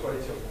improve the quality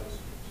of the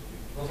manuscript.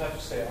 You don't have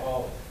to say,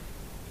 oh,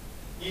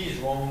 he is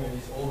wrong and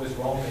he's always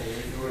wrong and the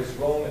reviewer is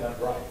wrong and I'm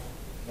right.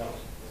 No, it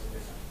doesn't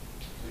make sense.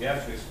 So you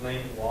have to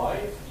explain why.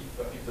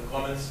 If the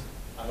comments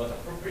are not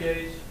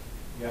appropriate,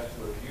 you have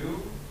to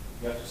review,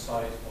 you have to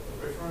cite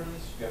other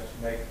reference, you have to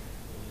make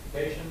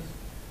modifications.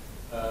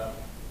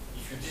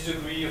 If you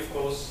disagree, of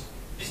course,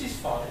 this is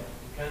fine.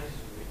 You can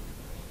disagree,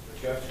 but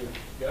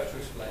you have to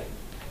explain.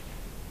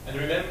 And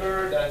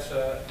remember that,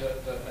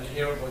 and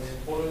here what is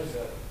important is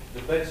that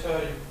the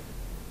better you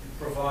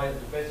provide,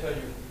 the better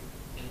you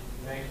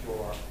make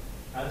your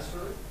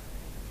answer,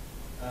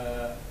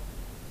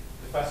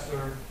 the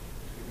faster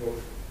you go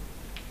through.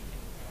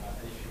 And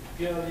if you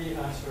clearly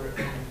answer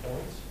any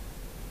point,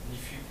 and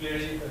if you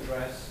clearly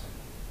address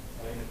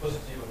in a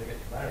positive or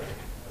negative manner,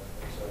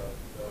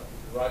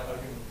 the right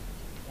argument,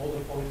 all the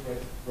points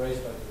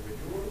raised by the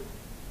reviewer,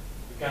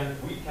 we can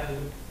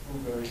look through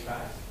very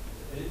fast.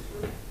 The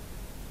editor,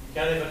 we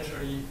can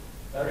eventually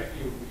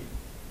directly agree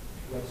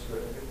to answer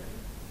everything,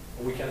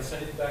 or we can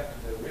send it back to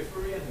the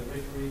referee, and the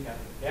referee can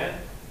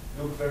again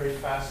look very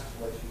fast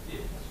at what you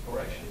did as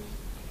corrections,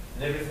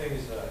 and everything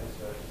is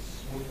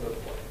smoother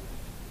for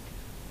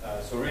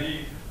you. So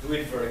really do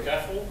it very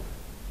careful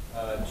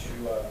to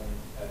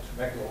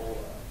make the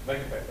whole make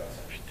the paper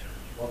essentially.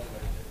 You want to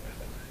make it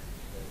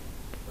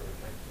very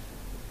clear.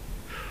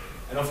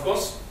 And of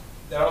course,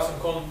 there are some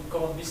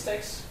common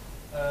mistakes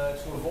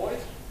to avoid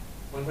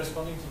when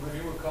responding to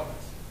reviewer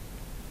comments.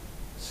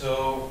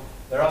 So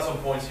there are some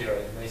points here.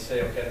 You may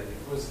say, okay, the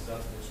reviewer is not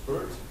an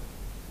expert,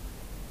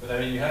 but I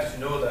mean, you have to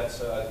know that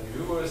the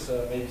reviewer is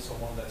maybe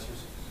someone that's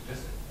used to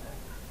suggest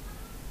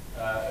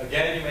it.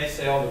 Again, you may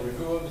say, oh, the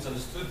reviewer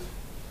misunderstood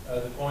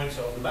the point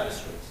of the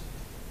manuscript,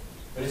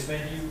 but it's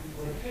maybe you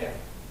weren't clear.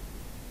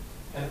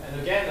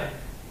 And again,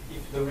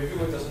 if the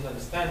reviewer doesn't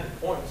understand the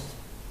points,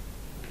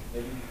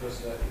 maybe because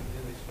he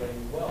didn't explain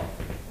you well,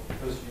 or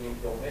because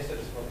your message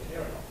is not clear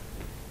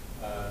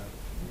enough.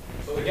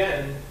 So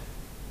again,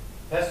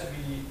 it has to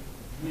be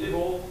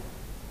readable,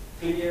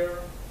 clear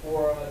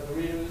for the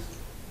readers.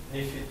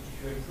 And if you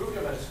improve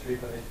your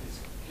manuscript and if it's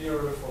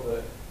clearer for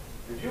the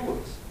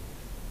reviewers,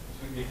 it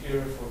will be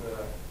clearer for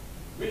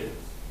the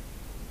readers.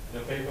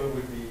 And the paper will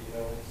be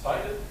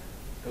cited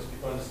because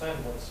people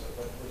understand what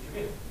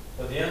you mean.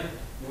 But at the end,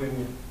 you will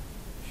win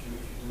if you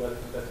do that in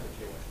a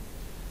clear way.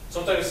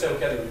 Sometimes you say,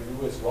 okay, the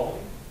reviewer is wrong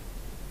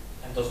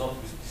and does not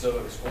deserve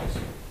a response.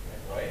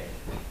 Right?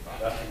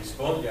 You have to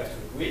respond, you have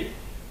to agree.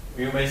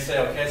 You may say,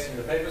 okay, so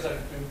the papers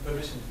have been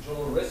published in the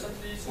journal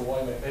recently, so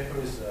why my paper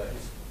is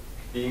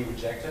being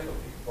rejected or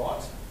picked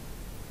apart.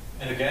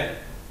 And again,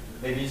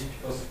 maybe it's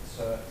because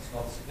it's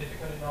not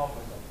significant enough,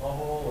 or it's not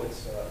novel, or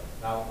it's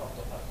now not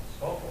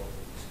stop, or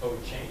the story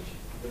change,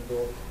 even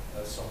though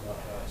some of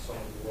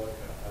the work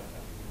have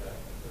been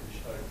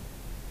published earlier.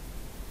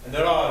 And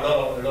there are a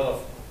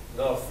lot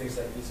of things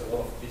like this, a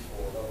lot of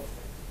pitfalls, a lot of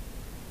things.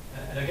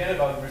 And again,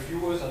 about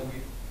reviewers, and we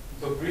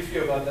talked briefly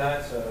about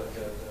that, the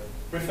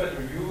preferred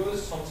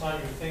reviewers,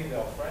 sometimes you think they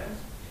are friends,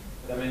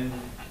 but I mean,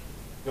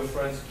 your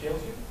friends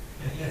killed you.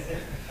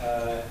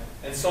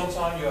 And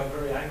sometimes you are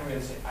very angry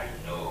and say, I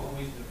know who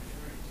is the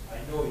reviewer, I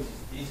know it is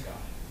this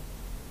guy.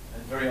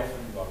 And very often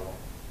you are wrong.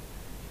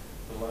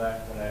 So when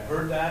I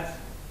heard that,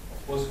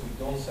 of course we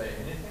don't say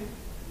anything.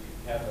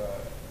 We have a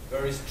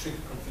very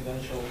strict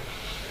confidentiality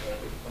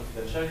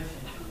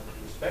to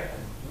respect,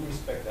 and we do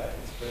respect that,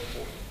 it's very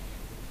important.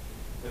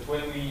 But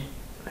when we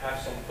have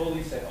some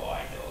colleagues say, oh,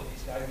 I know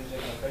this guy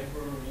rejected my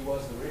paper, he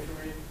was the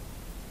referee,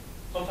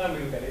 sometimes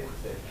we look at it and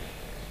say,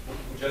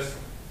 we just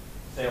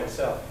say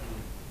ourselves,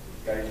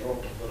 this guy is wrong,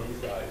 it's not this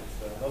guy, it's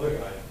another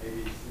guy,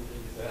 maybe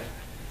it's that.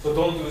 So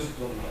don't do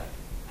that.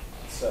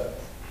 It's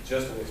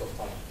just a waste of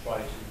time to try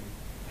to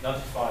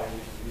notify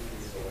which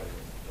is already.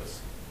 Because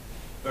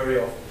very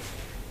often.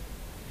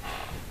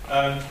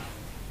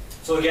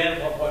 So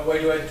again, why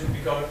do I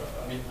become?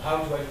 I mean, how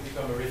do I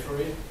become a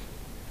referee?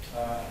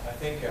 I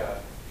think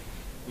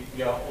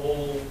we are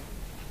all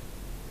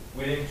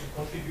willing to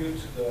contribute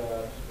to the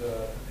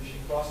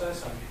publishing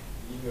process, and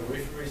being a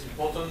referee is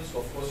important. So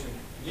of course, you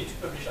need to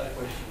publish high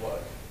quality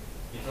work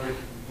in very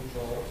good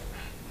journals.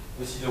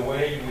 This is the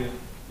way you will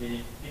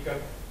be picked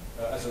up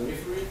as a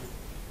referee.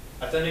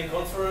 Attending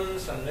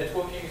conference and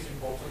networking is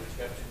important.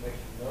 You have to make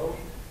it known.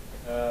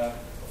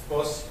 Of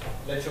course,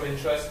 let your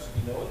interest to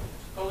be known to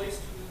colleagues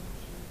to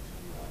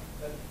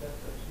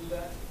do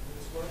that, do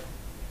this work.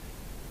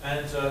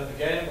 And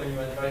again, when you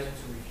are invited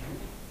to review,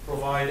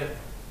 provide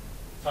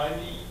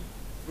timely,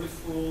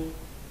 fruitful,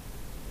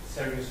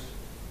 serious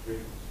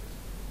reviews.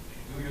 If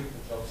you do your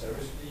job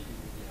seriously, you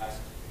will be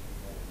asked to review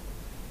more.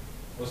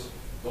 Of course, if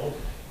you don't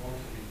want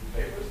to review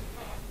papers,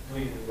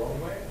 doing it the wrong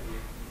way, you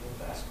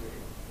don't ask for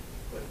it.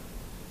 But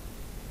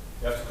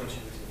you have to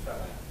continue in a fair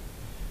manner.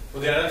 So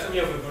the anatomy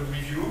of a good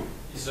review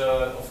is,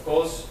 of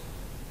course,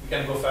 we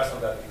can go fast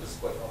on that because it's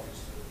quite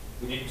obvious.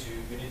 We need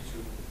to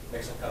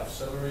make some kind of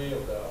summary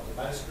of the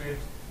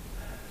manuscript,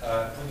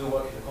 put the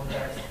work in the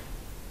context,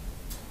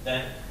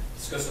 then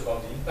discuss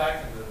about the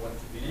impact and what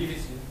we believe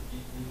is the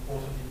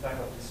important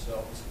impact of this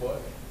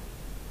work.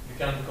 You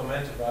can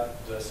comment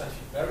about the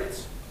scientific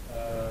merits,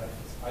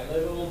 if it's high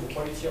level, the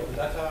quality of the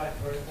data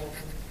is very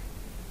important.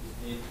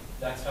 Is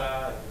the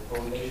data, the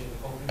correlation,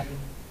 the conclusion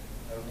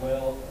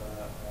well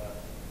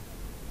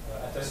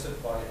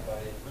attested by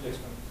good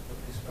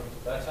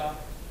experimental data.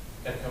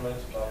 You can comment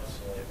about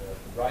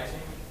the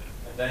writing,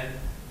 and then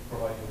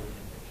provide your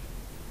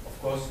recommendation.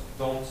 Of course,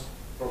 don't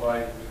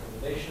provide a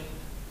recommendation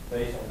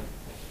based on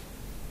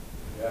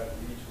you have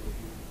really to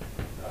review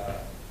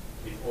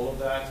with all of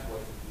that what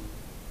would be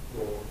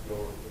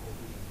your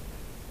conclusion.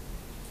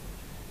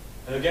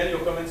 And again, your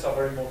comments are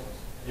very important.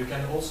 You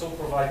can also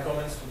provide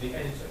comments to the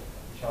editor,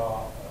 which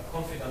are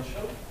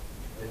confidential.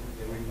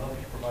 They will not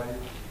be provided to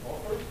the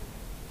author.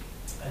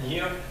 And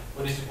here,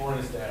 what is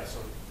important is there. So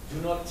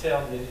do not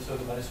tell the editor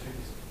the manuscript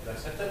is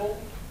unacceptable,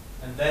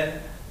 and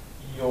then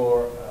in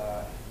your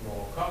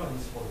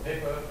comments for the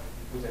paper,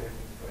 you put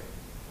everything great.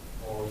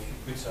 Or if you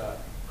put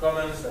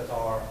comments that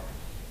are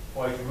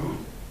quite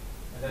rude,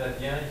 and then at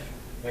the end, if you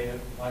made a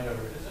minor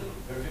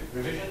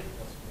revision,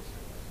 that's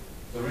possible.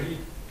 So really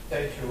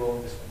take your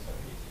own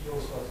responsibility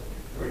also as a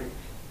reviewer,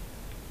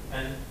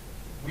 and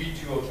we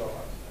do our job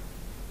after that,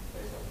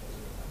 based on the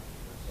management.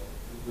 So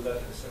we do that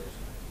in the service.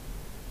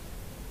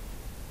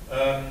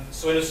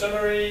 So in a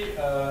summary,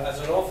 as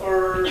an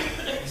author,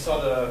 these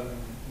are the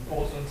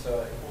important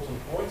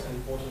points and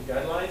important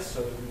guidelines.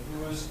 So the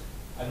reviews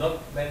are not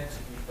meant to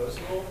be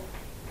personal.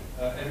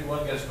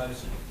 Everyone gets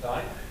manuscript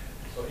time,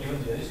 so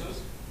even the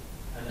editors.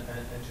 And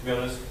to be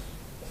honest,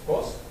 of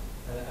course,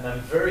 and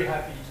I'm very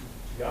happy,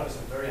 to be honest,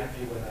 I'm very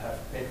happy when I have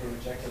paper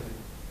rejected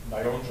in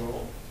my own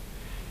journal,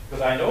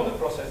 because I know the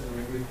process, the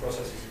reviewing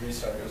process is really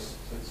serious,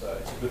 so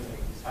it's a good thing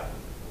this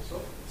happened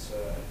also.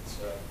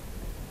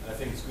 And I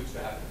think it's good to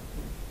happen.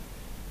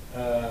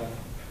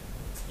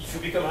 If you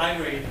become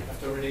angry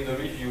after reading the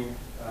review,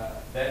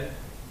 then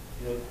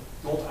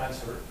don't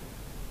answer.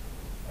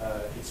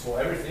 It's for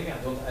everything,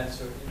 and don't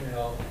answer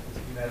email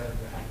and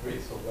you're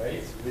angry. So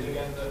wait, read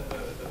again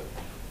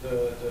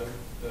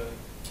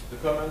the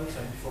comment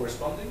and before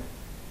responding.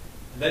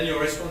 And then your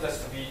response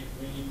has to be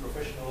really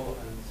professional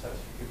and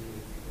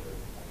scientifically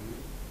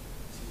agreed.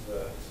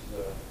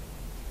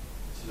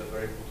 This is a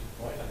very important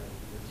point, and a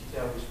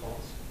detailed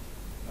response.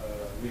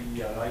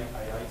 Really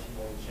highlighting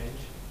all the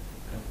change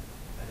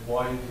and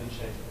why you didn't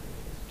change it.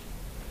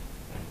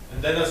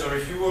 And then as a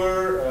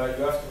reviewer,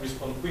 you have to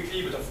respond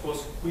quickly, but of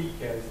course quick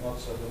is not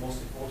the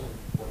most important.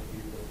 What we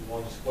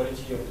want is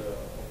quality of the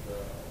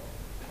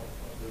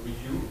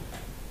review.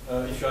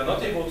 If you are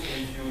not able to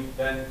review,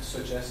 then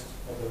suggest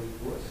other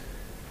reviewers.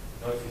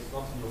 If it's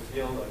not in your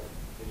field, like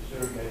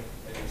editor made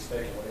a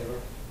mistake or whatever,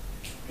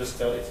 just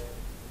tell it.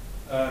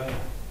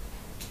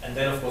 And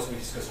then of course we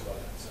discuss about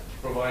that.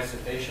 Provide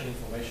citation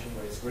information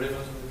where it's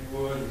relevant to the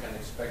reviewer. You can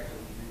expect the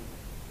review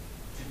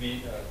to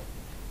be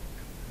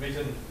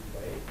written in a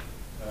way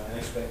and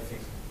explain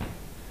things.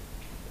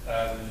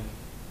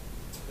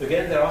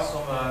 Again, there are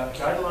some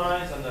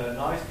guidelines and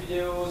nice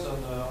videos on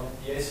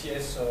the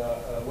ACS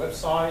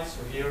website.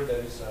 So here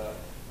there is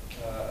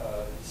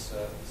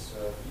this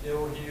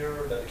video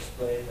here that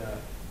explains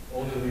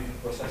all the review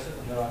processes,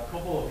 and there are a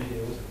couple of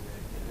videos on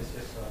the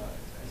ACS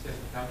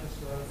campus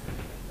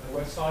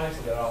website.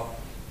 So there are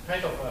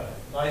kind of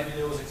nice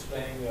videos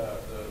explaining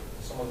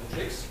some of the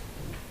tricks.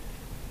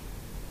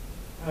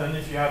 And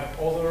if you have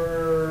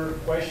other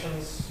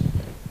questions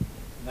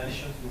in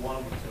addition to the one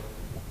we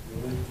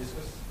already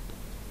discussed,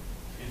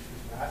 feel free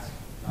to ask.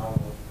 Now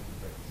we'll do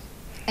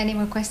the Any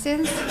more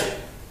questions?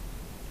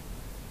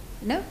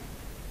 No?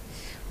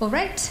 All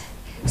right.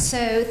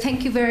 So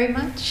thank you very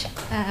much,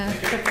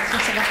 Professor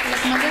Sébastien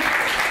Lecommandoux.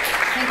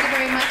 Thank you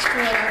very much to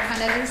all our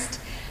panelists.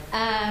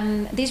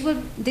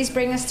 This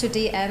brings us to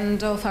the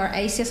end of our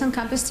ACS on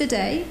campus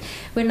today.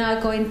 We're now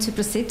going to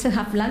proceed to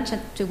have lunch,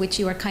 to which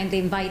you are kindly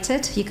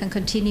invited. You can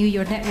continue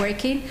your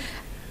networking.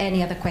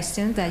 Any other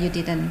questions that you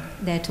didn't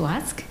dare to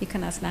ask, you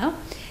can ask now.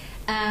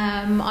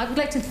 I would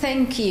like to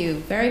thank you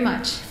very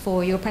much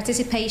for your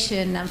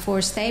participation and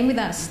for staying with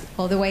us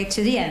all the way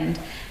to the end.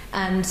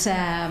 And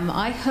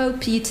I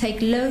hope you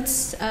take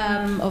loads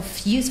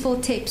of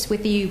useful tips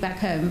with you back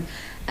home.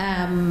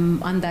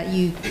 And that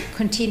you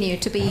continue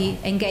to be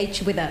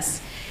engaged with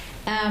us.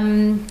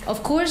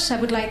 Of course, I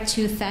would like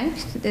to thank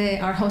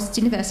our host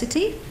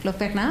university, Claude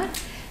Bernard,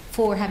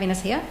 for having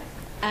us here.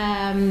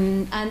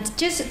 And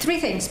just 3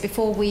 things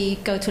before we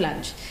go to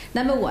lunch.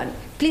 Number 1,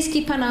 please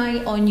keep an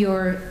eye on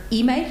your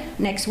email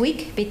next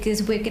week,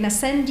 because we're going to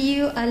send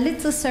you a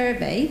little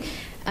survey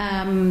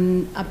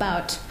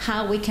about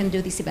how we can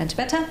do this event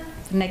better.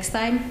 Next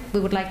time, we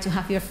would like to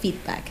have your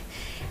feedback.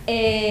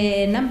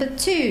 Number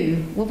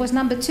 2, what was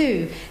number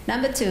 2?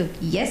 Number 2,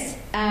 yes,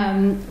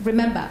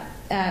 remember,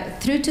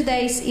 through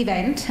today's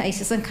event,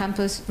 ACS on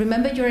Campus,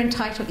 remember you're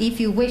entitled, if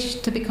you wish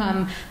to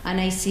become an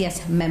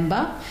ACS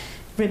member,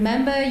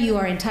 remember you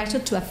are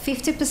entitled to a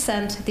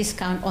 50%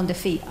 discount on the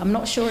fee. I'm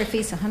not sure if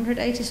it's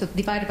 180, so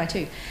divided by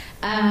 2.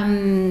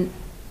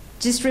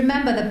 Just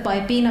remember that by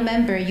being a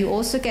member, you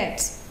also get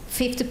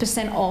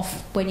 50%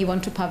 off when you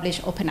want to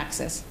publish open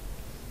access,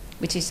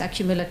 which is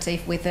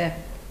accumulative with the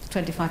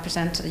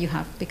 25% that you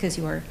have because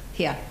you are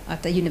here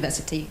at the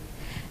university.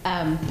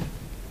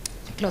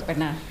 Claude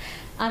Bernard.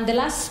 And the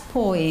last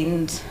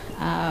point,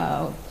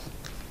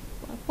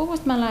 what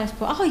was my last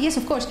point? Oh, yes,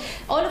 of course.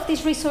 All of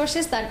these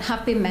resources that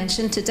have been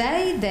mentioned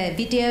today, the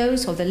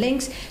videos or the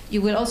links,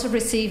 you will also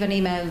receive an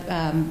email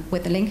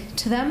with a link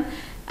to them.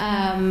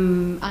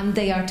 And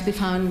they are to be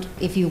found,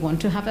 if you want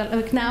to have a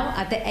look now,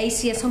 at the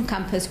ACS on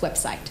Campus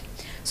website.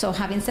 So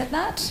having said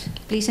that,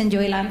 please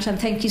enjoy lunch, and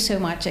thank you so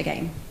much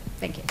again.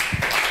 Thank you.